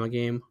Alabama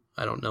game.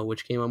 I don't know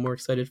which game I'm more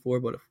excited for,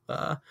 but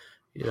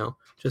if,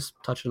 just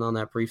touching on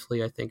that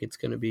briefly, I think it's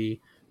going to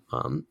be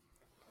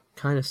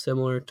kind of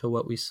similar to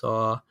what we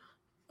saw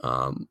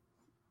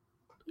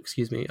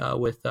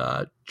with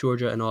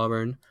Georgia and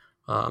Auburn.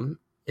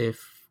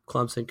 If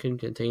Clemson can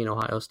contain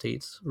Ohio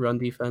State's run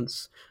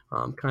defense,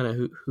 kind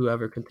of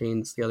whoever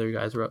contains the other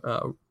guys'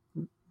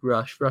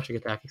 rushing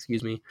attack,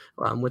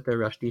 with their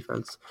rush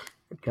defense,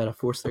 and kind of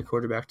force their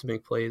quarterback to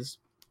make plays.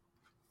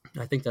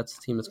 I think that's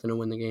the team that's going to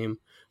win the game.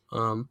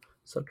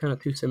 So kind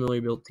of two similarly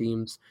built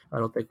teams. I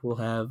don't think we'll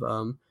have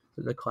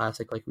the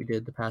classic like we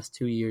did the past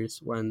 2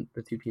 years when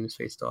the two teams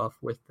faced off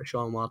with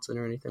Deshaun Watson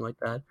or anything like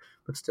that,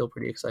 but still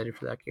pretty excited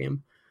for that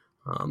game.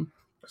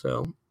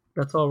 So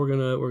that's all we're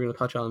gonna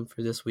touch on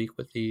for this week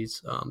with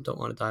these. Don't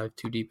want to dive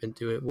too deep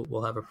into it.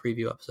 We'll have a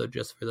preview episode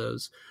just for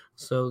those.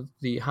 So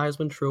the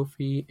Heisman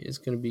Trophy is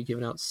going to be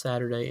given out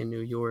Saturday in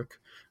New York.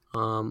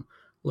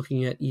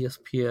 Looking at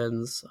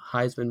ESPN's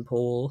Heisman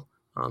poll,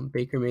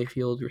 Baker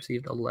Mayfield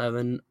received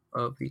 11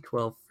 of the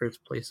 12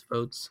 first place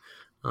votes.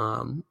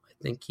 I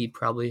think he'd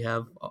probably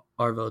have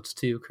our votes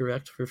too,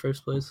 correct, for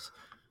first place?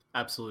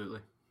 Absolutely.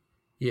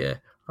 Yeah.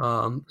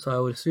 So I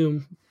would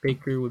assume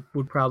Baker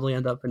would probably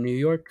end up in New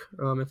York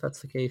if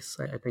that's the case.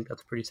 I think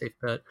that's a pretty safe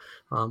bet.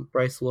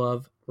 Bryce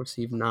Love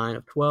received 9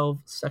 of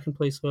 12 second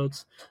place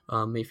votes.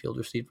 Mayfield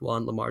received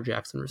 1. Lamar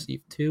Jackson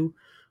received 2.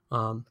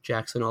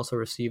 Jackson also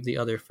received the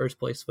other first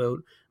place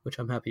vote, which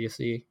I'm happy to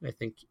see. I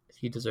think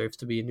he deserves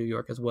to be in New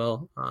York as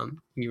well.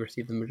 He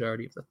received the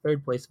majority of the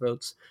third place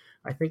votes.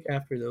 I think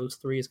after those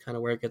three is kind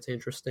of where it gets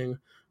interesting.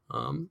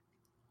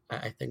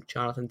 I think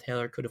Jonathan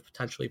Taylor could have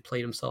potentially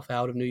played himself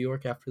out of New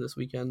York after this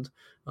weekend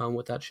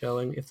with that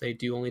showing, if they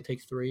do only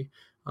take 3.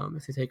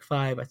 If they take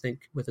 5, I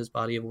think with his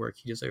body of work,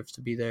 he deserves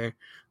to be there.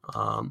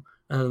 And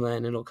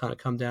then it'll kind of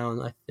come down,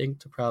 I think,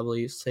 to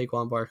probably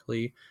Saquon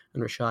Barkley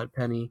and Rashad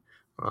Penny.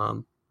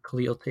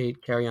 Khalil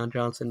Tate, Kerryon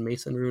Johnson,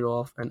 Mason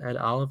Rudolph, and Ed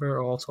Oliver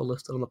are also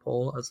listed on the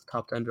poll as the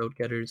top 10 vote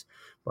getters.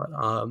 But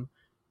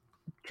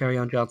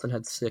Kerryon Johnson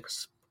had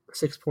 6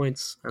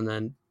 points, and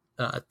then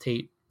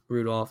Tate,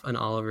 Rudolph, and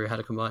Oliver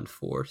had a combined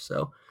 4,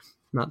 so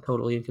not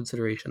totally in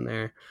consideration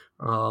there.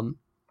 I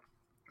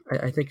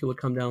think it would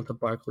come down to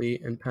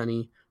Barkley and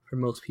Penny for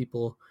most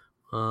people.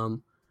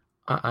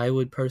 I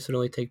would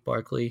personally take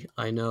Barkley.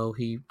 I know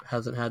he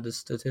hasn't had the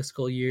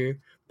statistical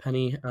year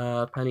Penny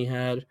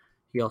had.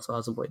 He also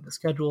hasn't played the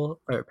schedule,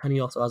 or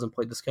Penny also hasn't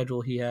played the schedule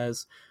he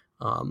has.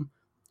 And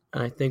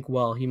I think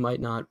while he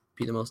might not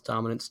be the most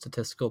dominant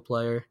statistical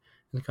player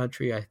in the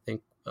country, I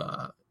think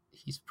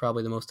he's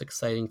probably the most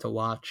exciting to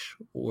watch,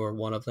 or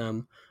one of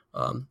them.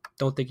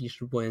 Don't think he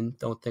should win.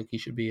 Don't think he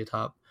should be a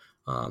top,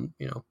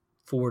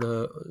 4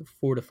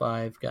 to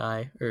 5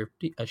 guy, or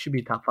should be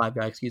a top 5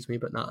 guy,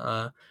 but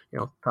not,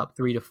 top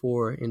 3 to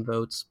 4 in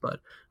votes. But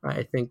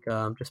I think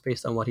just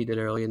based on what he did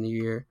early in the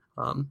year,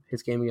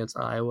 his game against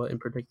Iowa in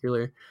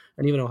particular,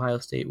 and even Ohio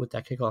State with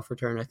that kickoff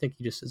return, I think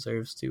he just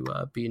deserves to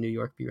be in New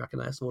York, be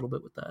recognized a little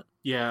bit with that.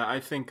 Yeah, I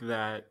think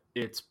that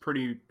it's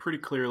pretty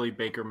clearly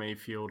Baker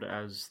Mayfield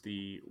as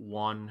the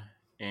one,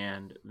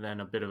 and then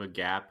a bit of a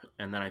gap,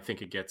 and then I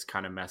think it gets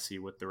kind of messy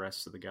with the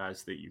rest of the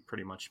guys that you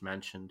pretty much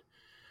mentioned.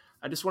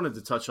 I just wanted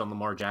to touch on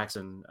Lamar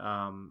Jackson.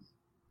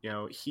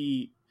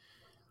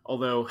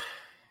 Although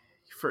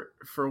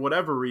for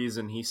whatever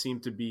reason, he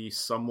seemed to be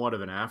somewhat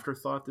of an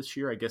afterthought this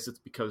year. I guess it's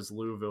because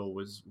Louisville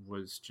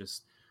was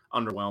just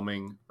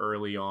underwhelming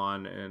early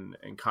on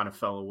and kind of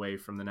fell away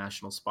from the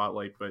national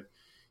spotlight. But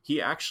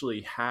he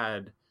actually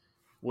had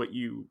what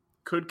you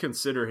could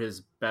consider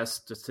his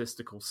best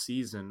statistical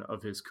season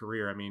of his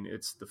career. I mean,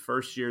 it's the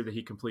first year that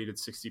he completed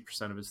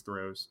 60% of his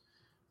throws.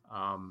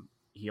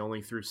 He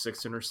only threw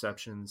 6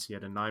 interceptions. He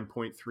had a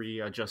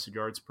 9.3 adjusted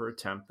yards per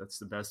attempt. That's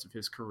the best of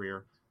his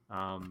career.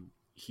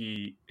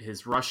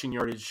 his rushing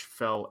yardage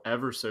fell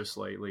ever so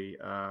slightly,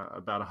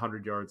 about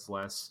 100 yards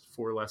less,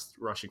 4 less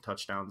rushing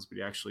touchdowns, but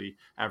he actually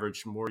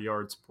averaged more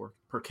yards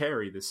per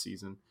carry this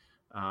season,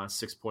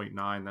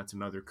 6.9. That's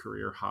another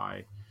career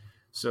high.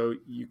 So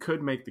you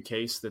could make the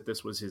case that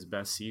this was his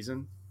best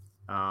season.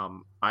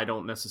 I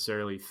don't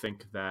necessarily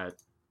think that,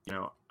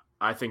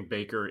 I think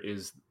Baker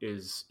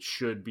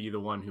should be the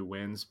one who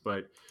wins,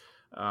 but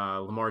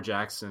Lamar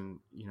Jackson,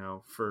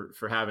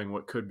 for having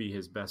what could be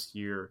his best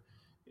year,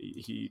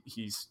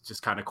 he's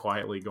just kind of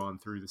quietly gone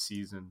through the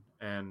season.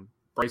 And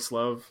Bryce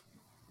Love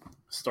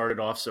started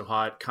off so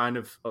hot, kind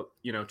of,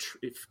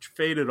 it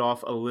faded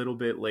off a little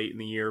bit late in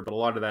the year, but a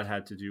lot of that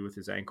had to do with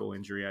his ankle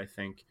injury, I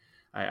think.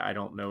 I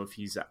don't know if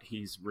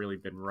he's really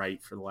been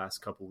right for the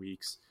last couple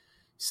weeks.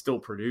 Still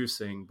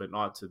producing, but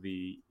not to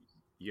the,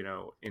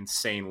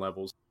 insane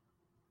levels.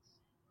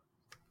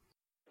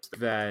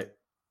 That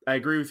I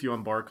agree with you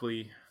on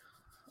Barkley.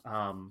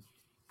 I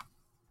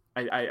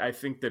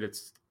think that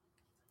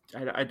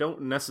I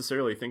don't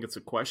necessarily think it's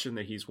a question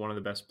that he's one of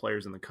the best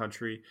players in the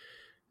country,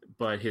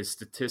 but his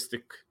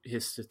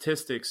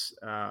statistics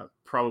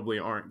probably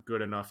aren't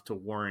good enough to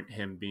warrant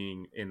him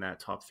being in that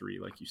top 3,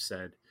 like you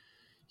said.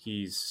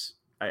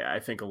 I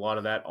think a lot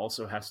of that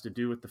also has to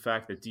do with the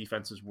fact that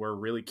defenses were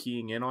really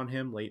keying in on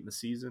him late in the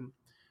season,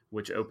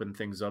 which opened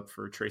things up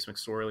for Trace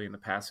McSorley in the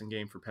passing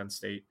game for Penn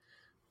State.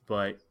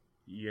 But,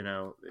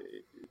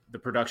 the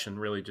production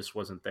really just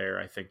wasn't there,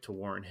 I think, to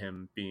warrant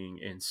him being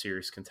in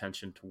serious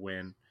contention to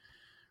win.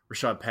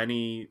 Rashad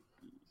Penny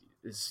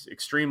is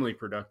extremely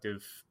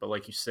productive, but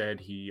like you said,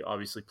 he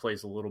obviously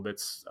plays a little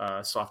bit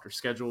softer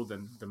schedule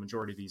than the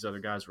majority of these other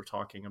guys we're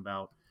talking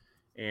about.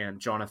 And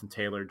Jonathan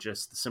Taylor,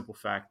 just the simple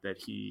fact that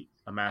he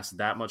amassed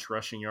that much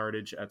rushing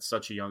yardage at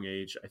such a young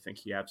age, I think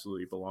he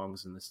absolutely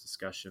belongs in this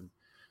discussion.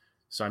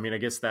 So, I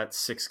guess that's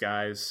 6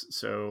 guys.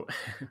 So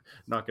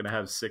not going to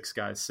have 6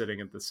 guys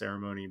sitting at the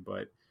ceremony,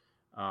 but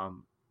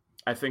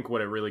I think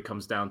what it really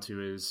comes down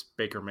to is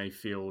Baker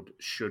Mayfield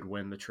should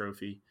win the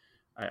trophy.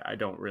 I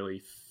don't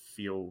really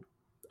feel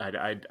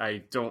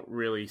I don't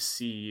really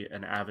see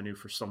an avenue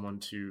for someone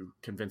to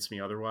convince me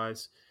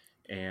otherwise.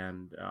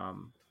 And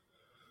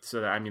so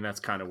that's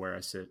kind of where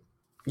I sit.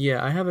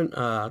 Yeah, I haven't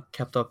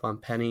kept up on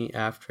Penny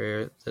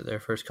after their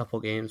first couple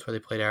games where they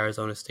played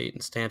Arizona State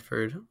and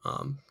Stanford,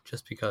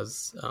 just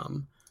because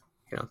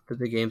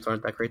the games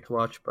aren't that great to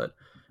watch. But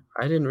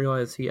I didn't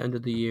realize he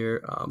ended the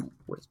year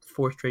with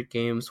 4 straight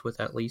games with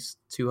at least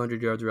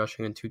 200 yards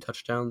rushing and 2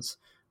 touchdowns.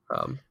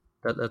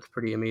 That's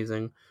pretty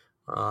amazing.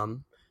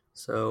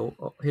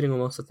 So hitting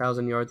almost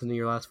 1,000 yards in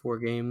your last 4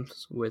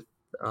 games with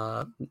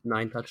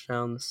 9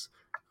 touchdowns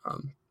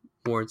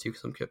warrants you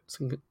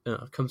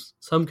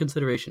some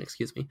consideration.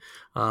 Excuse me.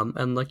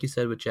 And like you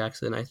said with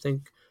Jackson, I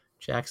think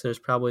Jackson is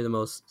probably the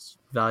most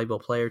valuable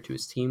player to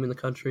his team in the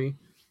country.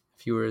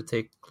 If you were to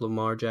take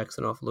Lamar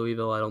Jackson off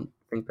Louisville, I don't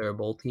think they're a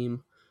bowl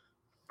team,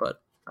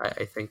 but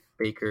I think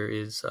Baker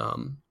is,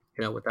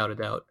 without a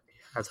doubt,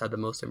 has had the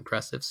most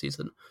impressive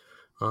season.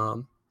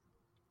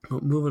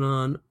 Moving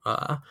on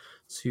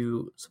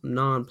to some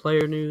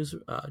non-player news,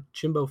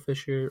 Jimbo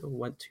Fisher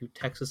went to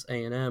Texas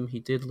A&M. He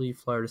did leave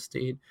Florida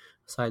State,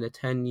 signed a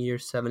 10-year,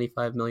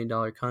 $75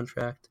 million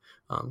contract,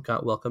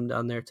 got welcomed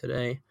down there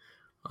today.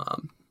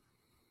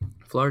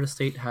 Florida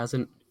State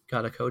hasn't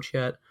got a coach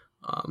yet.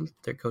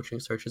 Their coaching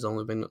search has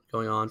only been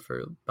going on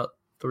for about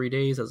 3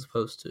 days as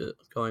opposed to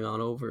going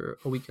on over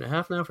a week and a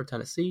half now for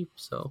Tennessee,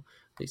 so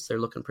at least they're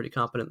looking pretty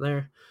competent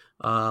there.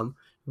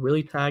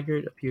 Willie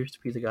Taggart appears to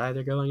be the guy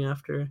they're going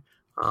after.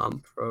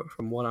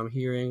 From what I'm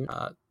hearing,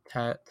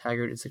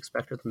 Taggart is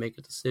expected to make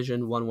a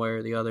decision one way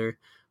or the other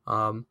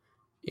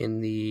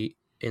in the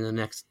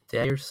next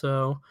day or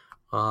so.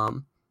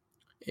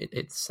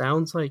 It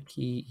sounds like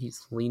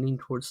he's leaning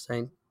towards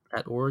staying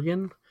at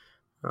Oregon,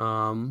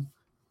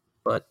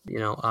 but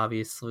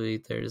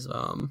obviously there's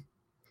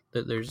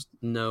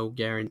no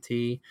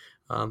guarantee.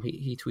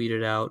 He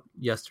tweeted out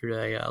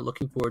yesterday,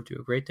 looking forward to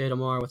a great day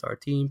tomorrow with our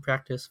team,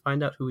 practice,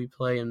 find out who we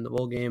play in the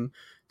bowl game,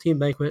 team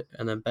banquet,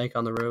 and then back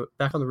on the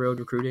road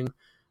recruiting.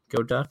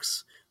 Go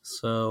Ducks.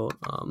 So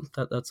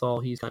that's all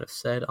he's kind of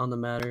said on the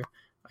matter.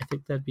 I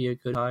think that'd be a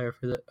good hire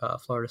for the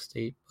Florida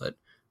State, but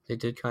they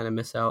did kind of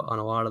miss out on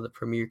a lot of the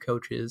premier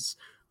coaches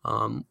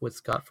with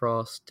Scott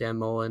Frost, Dan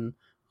Mullen,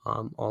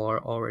 all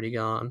are already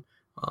gone.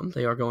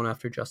 They are going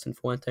after Justin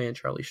Fuente and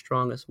Charlie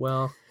Strong as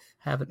well.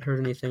 Haven't heard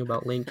anything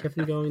about Lane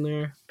Kiffin going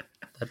there.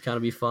 That'd kind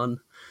of be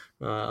fun.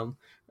 I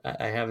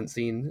haven't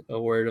seen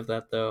a word of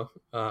that, though.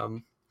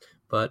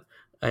 But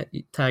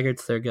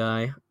Taggart's their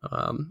guy,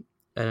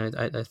 and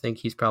I think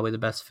he's probably the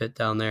best fit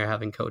down there,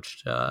 having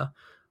coached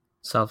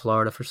South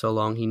Florida for so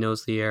long. He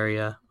knows the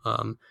area,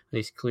 and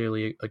he's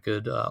clearly a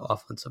good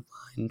offensive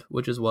mind,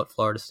 which is what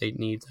Florida State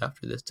needs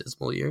after this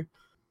dismal year.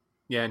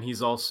 Yeah, and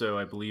he's also,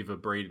 I believe, a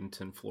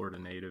Bradenton, Florida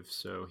native,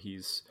 so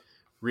he's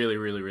really,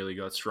 really, really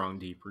got strong,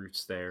 deep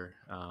roots there.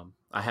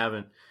 I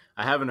haven't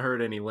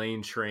heard any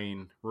Lane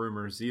Train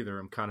rumors either.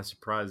 I'm kind of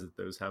surprised that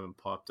those haven't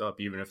popped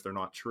up, even if they're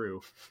not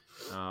true.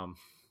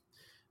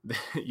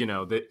 you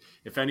know, that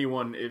if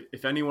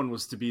anyone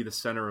was to be the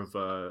center of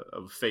a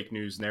fake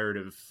news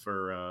narrative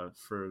for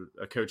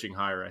a coaching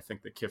hire, I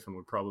think that Kiffin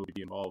would probably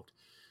be involved.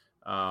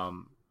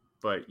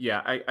 But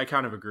yeah, I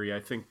kind of agree. I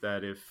think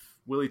that if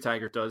Willie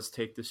Taggart does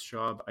take this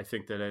job, I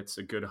think that it's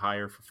a good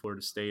hire for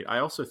Florida State. I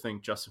also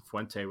think Justin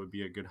Fuente would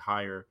be a good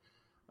hire.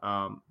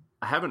 I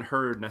haven't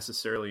heard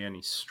necessarily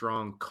any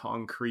strong,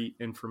 concrete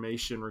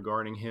information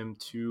regarding him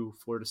to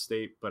Florida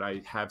State, but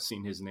I have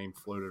seen his name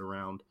floated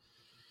around.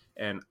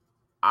 And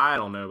I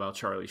don't know about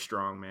Charlie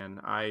Strong, man.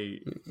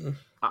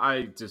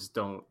 I just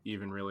don't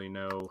even really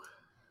know.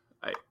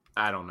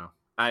 I don't know.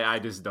 I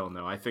just don't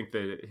know. I think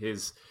that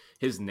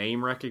his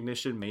name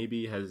recognition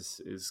maybe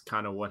is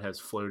kind of what has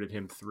floated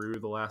him through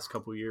the last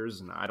couple of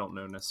years, and I don't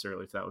know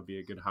necessarily if that would be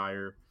a good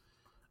hire.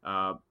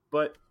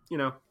 But, you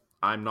know,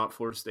 I'm not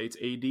Florida State's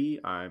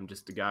AD. I'm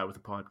just a guy with a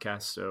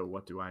podcast, so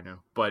what do I know?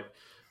 But,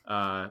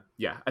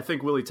 yeah, I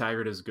think Willie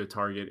Taggart is a good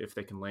target if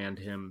they can land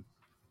him.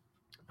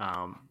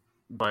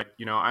 But,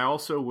 you know, I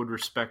also would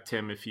respect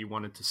him if he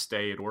wanted to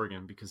stay at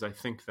Oregon, because I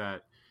think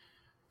that,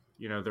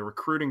 you know, the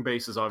recruiting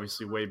base is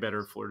obviously way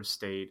better at Florida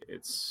State.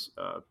 It's,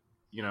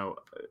 you know,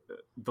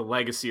 the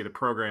legacy of the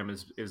program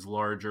is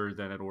larger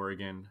than at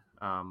Oregon,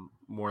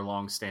 more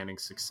long-standing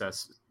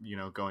success, you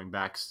know, going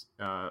back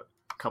a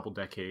couple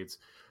decades.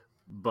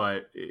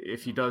 But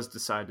if he does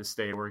decide to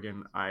stay at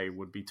Oregon, I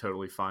would be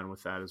totally fine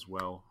with that as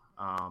well.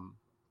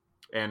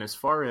 And as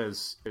far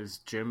as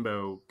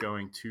Jimbo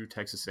going to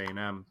Texas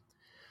A&M,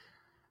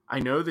 I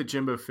know that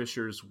Jimbo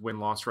Fisher's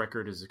win-loss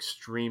record is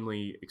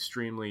extremely,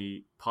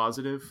 extremely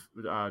positive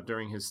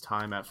during his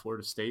time at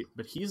Florida State,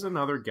 but he's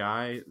another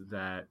guy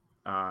that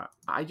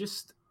I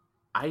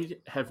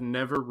have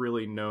never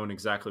really known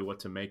exactly what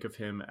to make of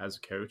him as a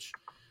coach.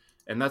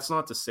 And that's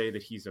not to say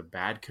that he's a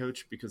bad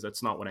coach, because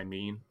that's not what I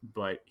mean,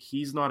 but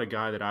he's not a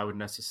guy that I would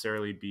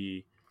necessarily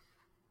be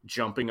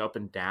jumping up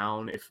and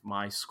down if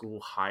my school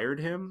hired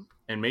him.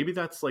 And maybe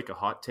that's like a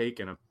hot take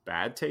and a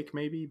bad take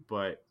maybe,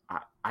 but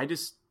I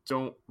just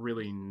don't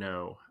really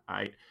know.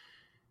 I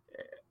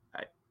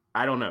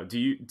don't know. Do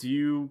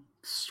you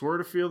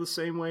sort of feel the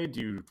same way? Do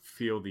you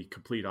feel the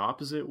complete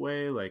opposite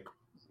way? Like,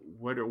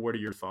 what are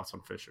your thoughts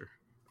on Fisher?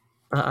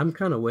 I'm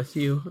kind of with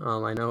you.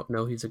 I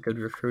know he's a good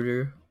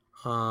recruiter,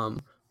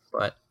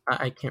 but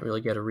I can't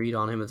really get a read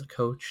on him as a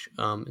coach.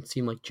 It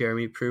seemed like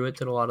Jeremy Pruitt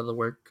did a lot of the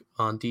work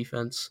on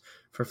defense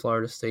for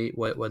Florida State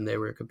when they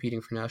were competing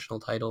for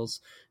national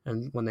titles,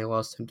 and when they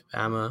lost him to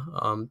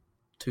Bama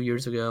 2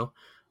 years ago,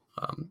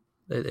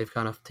 they've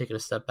kind of taken a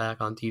step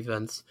back on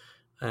defense.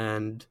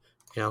 And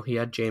you know, he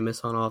had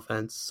Jameis on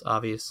offense,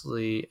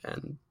 obviously,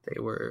 and they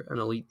were an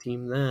elite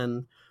team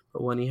then.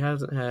 But when he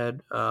hasn't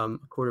had a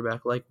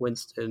quarterback like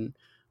Winston,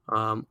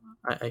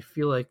 I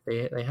feel like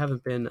they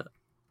haven't been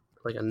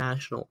like a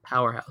national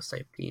powerhouse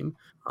type team.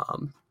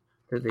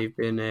 They've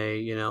been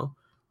a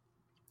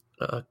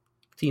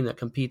team that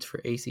competes for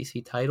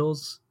ACC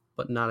titles,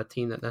 but not a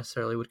team that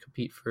necessarily would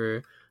compete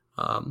for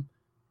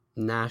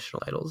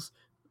national titles.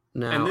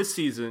 Now, and this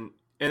season,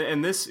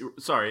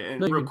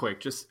 real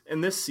quick, just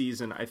in this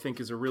season, I think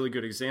is a really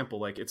good example.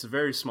 Like, it's a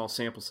very small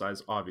sample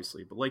size,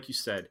 obviously, but like you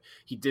said,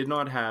 he did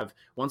not have,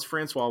 once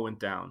Francois went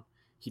down,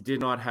 he did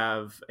not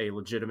have a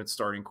legitimate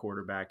starting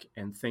quarterback,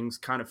 and things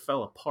kind of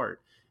fell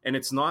apart. And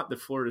it's not that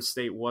Florida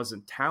State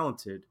wasn't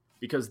talented,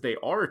 because they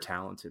are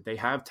talented. They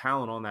have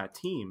talent on that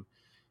team.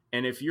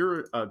 And if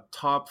you're a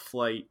top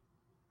flight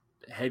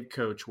head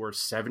coach worth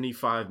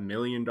 $75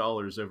 million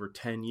over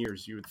 10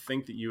 years, you would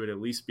think that you would at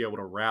least be able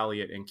to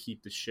rally it and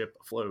keep the ship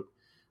afloat,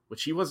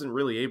 which he wasn't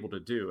really able to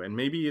do. And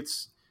maybe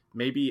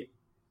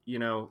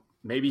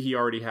he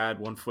already had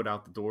one foot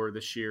out the door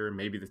this year.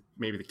 Maybe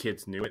the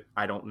kids knew it.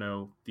 I don't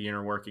know the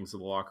inner workings of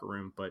the locker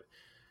room, but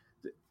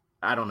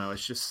I don't know.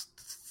 It's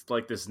just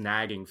like this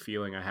nagging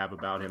feeling I have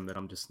about him that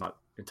I'm just not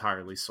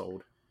entirely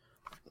sold.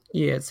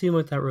 Yeah, it seemed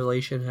like that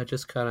relation had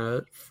just kind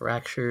of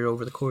fractured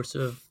over the course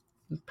of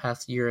the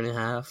past year and a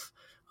half.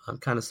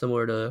 Kind of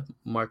similar to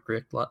Mark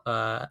Richt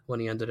when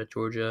he ended at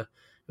Georgia.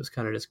 It was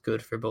kind of just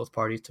good for both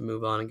parties to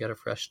move on and get a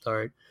fresh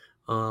start.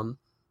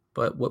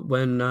 But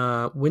when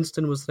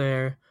Winston was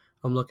there,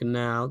 I'm looking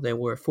now, they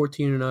were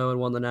 14-0 and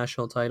won the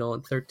national title,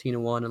 and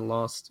 13-1 and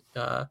lost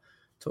to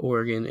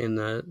Oregon in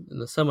the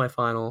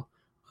semifinal.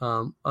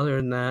 Other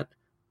than that,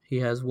 he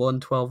has one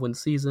 12-win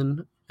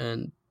season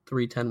and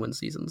 3 10-win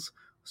seasons.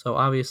 So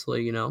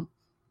obviously,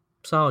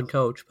 solid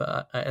coach,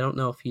 but I don't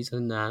know if he's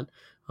in that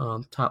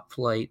top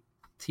flight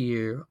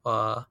tier,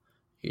 top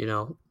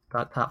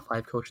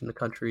 5 coach in the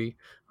country.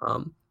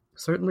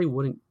 Certainly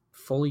wouldn't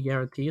fully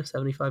guarantee a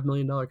 $75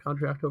 million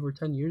contract over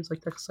 10 years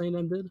like Texas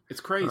A&M did. It's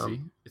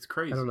crazy. It's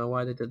crazy. I don't know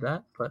why they did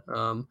that, but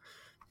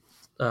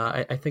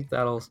I think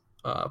that'll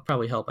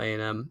probably help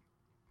A&M.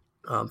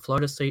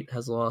 Florida State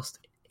has lost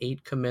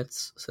 8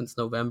 commits since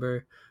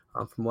November.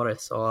 From what I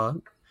saw,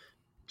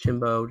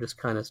 Jimbo just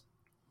kind of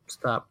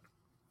stopped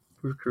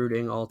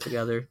recruiting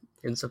altogether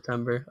in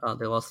September.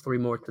 They lost 3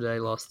 more today,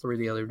 lost 3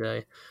 the other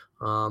day.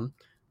 And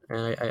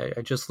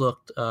I just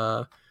looked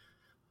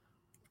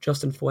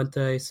Justin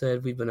Fuente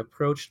said, "We've been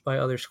approached by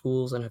other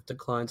schools and have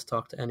declined to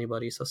talk to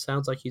anybody." So it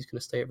sounds like he's going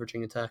to stay at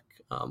Virginia Tech.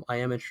 I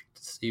am interested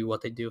to see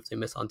what they do if they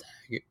miss on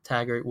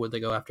Taggart. Would they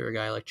go after a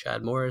guy like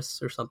Chad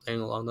Morris or something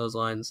along those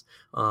lines?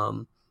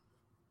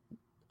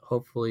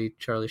 Hopefully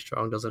Charlie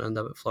Strong doesn't end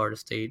up at Florida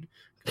State,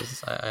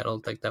 because I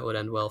don't think that would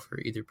end well for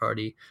either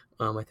party.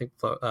 I think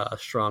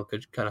Strong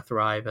could kind of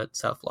thrive at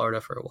South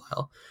Florida for a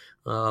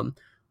while.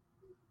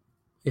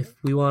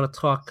 If we want to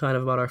talk kind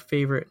of about our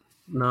favorite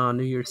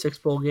New Year's Six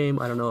bowl game,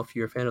 I don't know if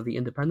you're a fan of the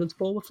Independence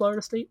Bowl with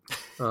Florida State.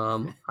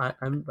 I'm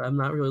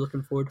not really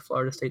looking forward to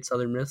Florida State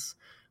Southern Miss.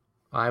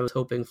 I was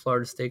hoping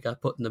Florida State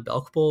got put in the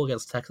Belk Bowl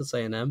against Texas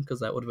A&M,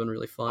 because that would have been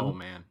really fun. Oh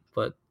man!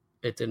 But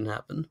it didn't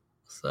happen.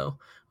 So,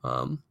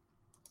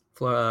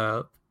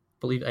 I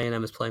believe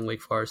A&M is playing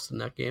Wake Forest in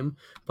that game.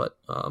 But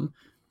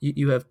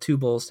you have two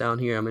bowls down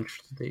here. I'm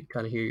interested to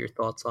kind of hear your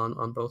thoughts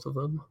on both of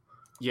them.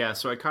 Yeah,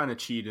 so I kind of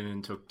cheated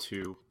and took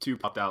two. Two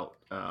popped out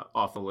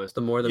off the list.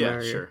 The more the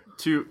merrier.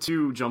 Sure.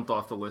 Two jumped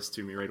off the list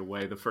to me right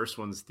away. The first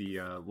one's the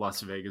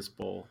Las Vegas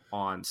Bowl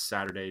on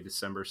Saturday,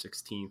 December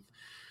 16th,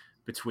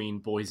 between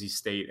Boise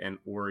State and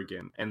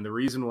Oregon. And the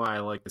reason why I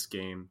like this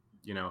game,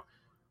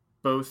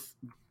 both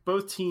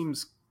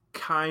teams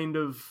kind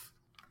of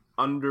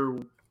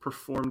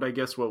underperformed, I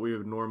guess, what we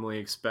would normally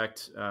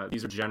expect.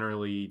 These are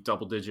generally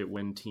double-digit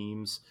win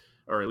teams,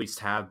 or at least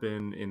have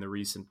been in the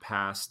recent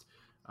past.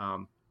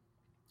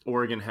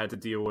 Oregon had to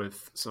deal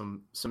with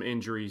some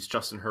injuries.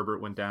 Justin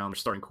Herbert went down, their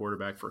starting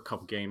quarterback, for a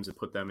couple games and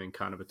put them in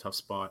kind of a tough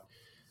spot.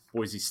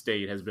 Boise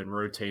State has been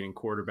rotating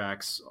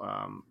quarterbacks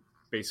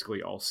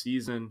basically all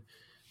season.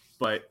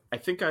 But I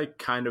think I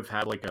kind of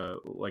had like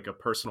a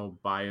personal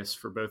bias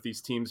for both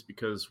these teams,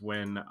 because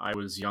when I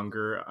was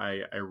younger,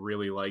 I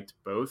really liked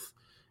both.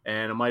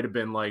 And it might have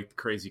been like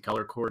crazy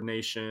color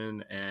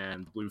coordination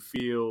and blue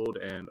field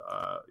and,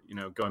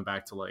 going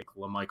back to like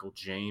LaMichael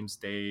James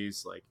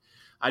days. Like,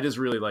 I just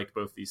really like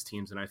both these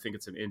teams, and I think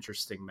it's an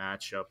interesting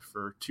matchup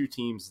for two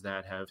teams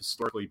that have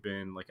historically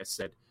been, like I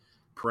said,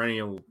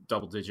 perennial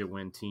double-digit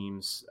win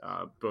teams.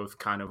 Both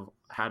kind of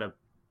had a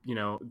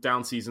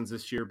down seasons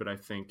this year, but I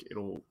think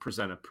it'll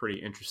present a pretty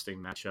interesting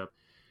matchup.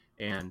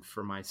 And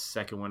for my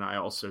second one, I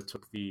also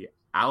took the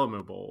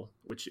Alamo Bowl,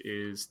 which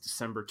is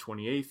December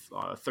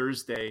 28th,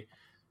 Thursday,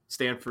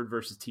 Stanford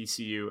versus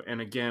TCU.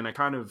 And again, I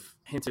kind of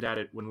hinted at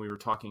it when we were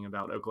talking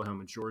about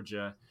Oklahoma,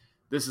 Georgia.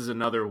 This is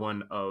another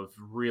one of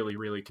really,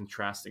 really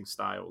contrasting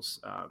styles.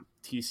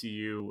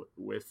 TCU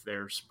with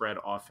their spread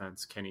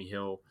offense, Kenny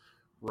Hill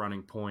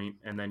running point,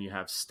 and then you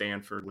have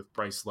Stanford with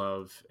Bryce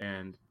Love,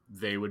 and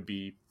they would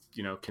be,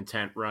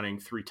 content running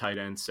 3 tight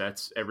end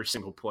sets every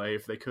single play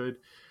if they could.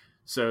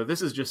 So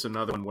this is just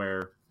another one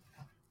where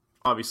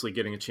obviously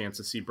getting a chance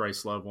to see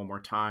Bryce Love one more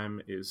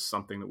time is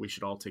something that we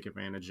should all take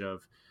advantage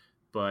of,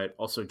 but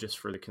also just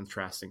for the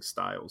contrasting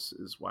styles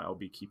is why I'll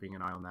be keeping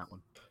an eye on that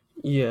one.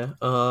 Yeah.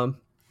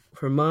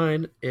 For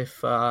mine,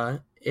 if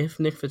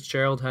Nick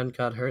Fitzgerald hadn't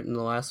got hurt in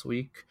the last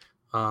week,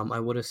 I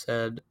would have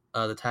said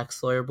the Tax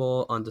Slayer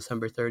Bowl on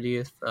December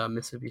 30th,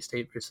 Mississippi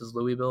State versus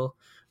Louisville.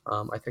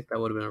 I think that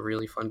would have been a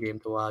really fun game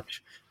to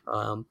watch.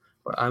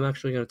 But I'm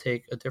actually going to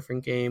take a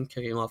different game,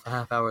 kicking off a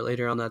half hour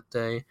later on that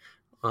day.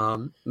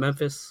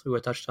 Memphis, who I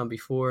touched on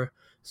before,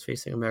 is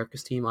facing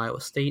America's team,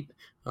 Iowa State,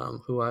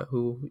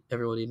 who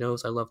everybody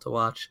knows I love to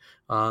watch.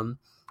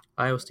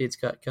 Iowa State's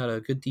got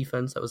a good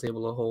defense that was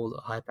able to hold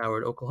a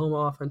high-powered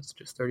Oklahoma offense,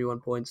 just 31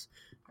 points,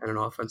 and an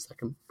offense that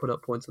can put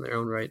up points in their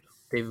own right,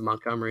 David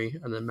Montgomery.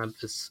 And then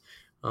Memphis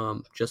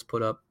just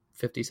put up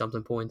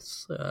 50-something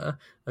points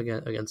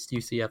against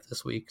UCF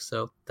this week.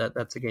 So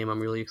that's a game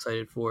I'm really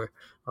excited for.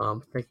 I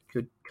think it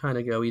could kind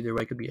of go either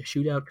way. It could be a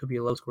shootout, could be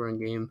a low-scoring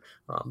game.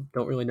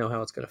 Don't really know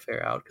how it's going to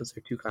fare out because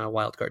they're two kind of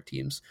wild card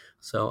teams.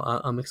 So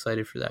I'm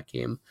excited for that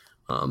game.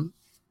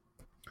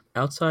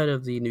 Outside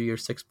of the New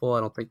Year's Six Bowl, I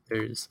don't think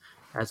there's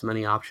as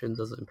many options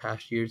as in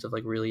past years of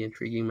like really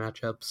intriguing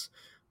matchups.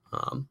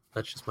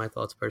 That's just my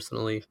thoughts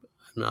personally.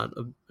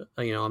 I'm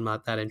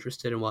not that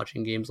interested in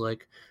watching games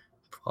like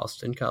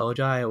Boston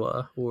College,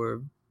 Iowa,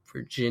 or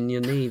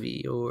Virginia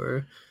Navy,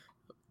 or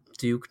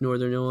Duke,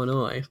 Northern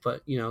Illinois.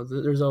 But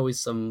there's always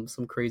some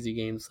crazy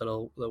games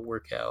that'll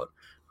work out.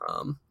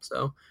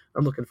 So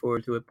I'm looking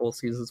forward to it. Bowl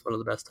season's one of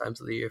the best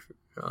times of the year.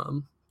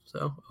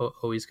 So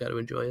always got to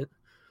enjoy it.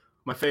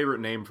 My favorite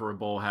name for a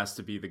bowl has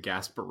to be the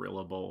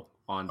Gasparilla Bowl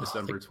on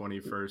December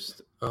 21st.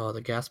 Oh, the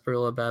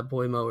Gasparilla Bad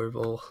Boy Mower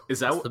Bowl.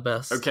 That's the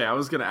best? Okay, I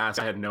was going to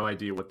ask. I had no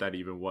idea what that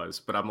even was,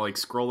 but I'm like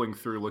scrolling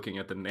through looking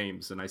at the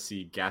names and I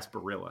see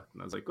Gasparilla.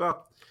 And I was like,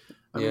 well,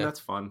 I mean, that's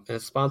fun. And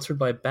it's sponsored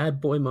by Bad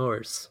Boy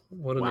Mowers.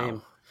 What a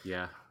name.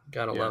 Yeah.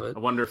 Gotta love it.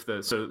 I wonder if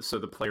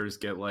the players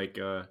get like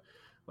a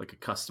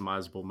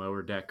customizable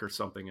mower deck or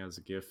something as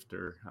a gift,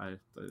 or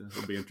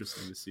it'll be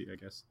interesting to see, I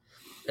guess.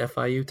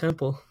 FIU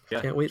Temple.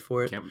 Yeah. Can't wait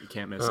for it.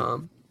 Can't miss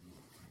it.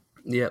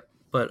 Yep.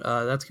 But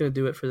that's going to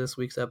do it for this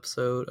week's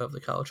episode of the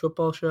College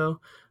Football Show.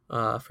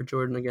 For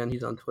Jordan, again,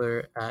 he's on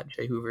Twitter at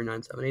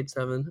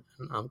jhoover9787,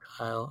 and I'm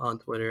Kyle on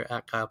Twitter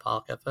at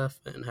KylePollockFF,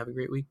 and have a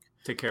great week.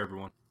 Take care,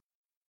 everyone.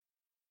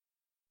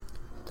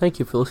 Thank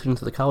you for listening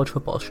to the College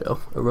Football Show,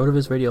 a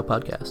RotoViz Radio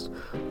podcast.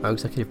 Our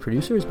executive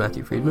producer is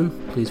Matthew Friedman.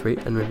 Please rate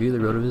and review the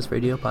RotoViz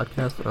Radio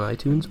podcast on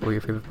iTunes or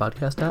your favorite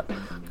podcast app.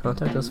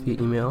 Contact us via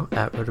email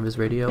at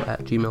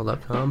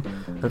rotovizradio@gmail.com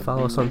and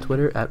follow us on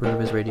Twitter at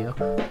RotoVizRadio.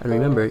 And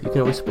remember, you can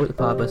always support the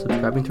pod by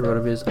subscribing to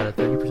RotoViz at a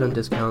 30%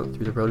 discount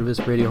through the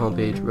RotoViz Radio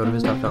homepage,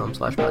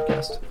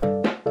 rotoviz.com/podcast.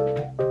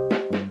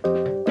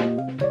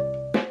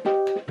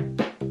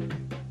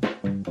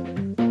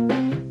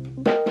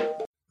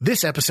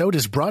 This episode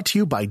is brought to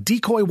you by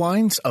Decoy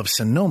Wines of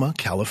Sonoma,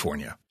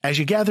 California. As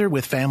you gather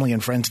with family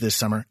and friends this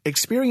summer,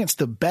 experience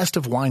the best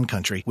of wine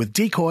country with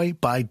Decoy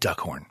by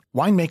Duckhorn.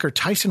 Winemaker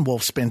Tyson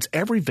Wolf spends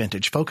every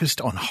vintage focused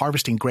on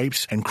harvesting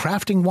grapes and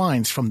crafting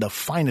wines from the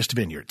finest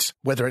vineyards.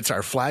 Whether it's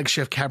our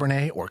flagship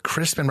Cabernet or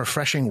crisp and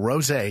refreshing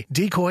Rosé,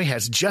 Decoy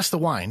has just the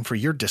wine for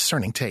your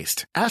discerning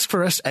taste. Ask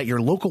for us at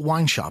your local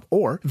wine shop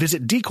or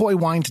visit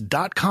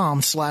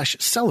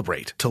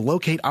decoywines.com/celebrate to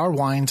locate our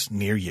wines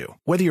near you.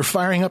 Whether you're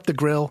firing up the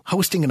grill,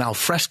 hosting an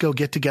alfresco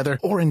get-together,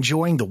 or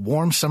enjoying the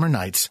warm summer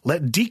nights,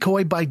 let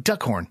Decoy by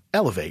Duckhorn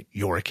elevate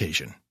your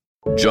occasion.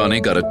 Johnny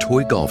got a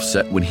toy golf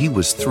set when he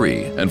was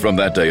 3, and from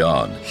that day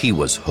on, he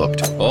was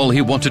hooked. All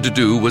he wanted to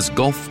do was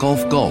golf,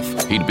 golf,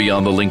 golf. He'd be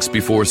on the links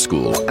before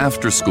school,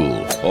 after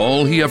school.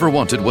 All he ever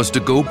wanted was to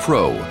go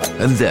pro.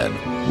 And then,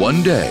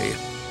 one day,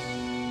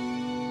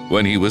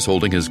 when he was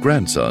holding his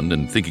grandson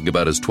and thinking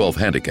about his 12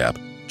 handicap,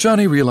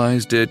 Johnny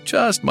realized it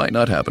just might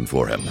not happen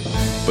for him.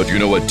 But you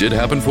know what did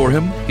happen for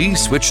him? He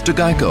switched to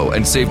Geico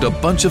and saved a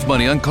bunch of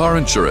money on car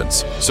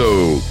insurance.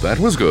 So that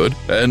was good,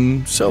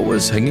 and so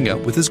was hanging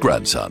out with his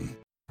grandson.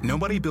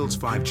 Nobody builds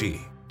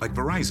 5G like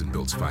Verizon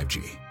builds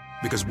 5G,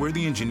 because we're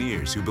the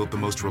engineers who built the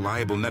most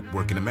reliable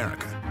network in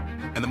America.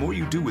 And the more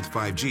you do with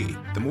 5G,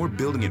 the more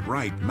building it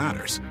right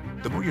matters.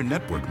 The more your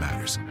network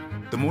matters.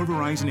 The more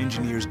Verizon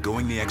engineers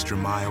going the extra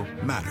mile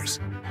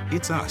matters.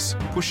 It's us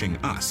pushing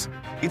us.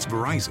 It's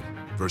Verizon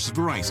versus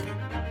Verizon.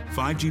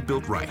 5G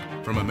built right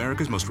from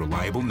America's most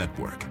reliable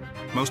network.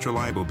 Most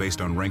reliable based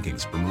on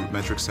rankings from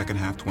RootMetrics second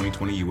half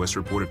 2020 U.S.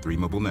 report of 3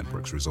 mobile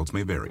networks. Results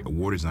may vary.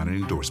 Award is not an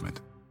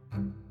endorsement.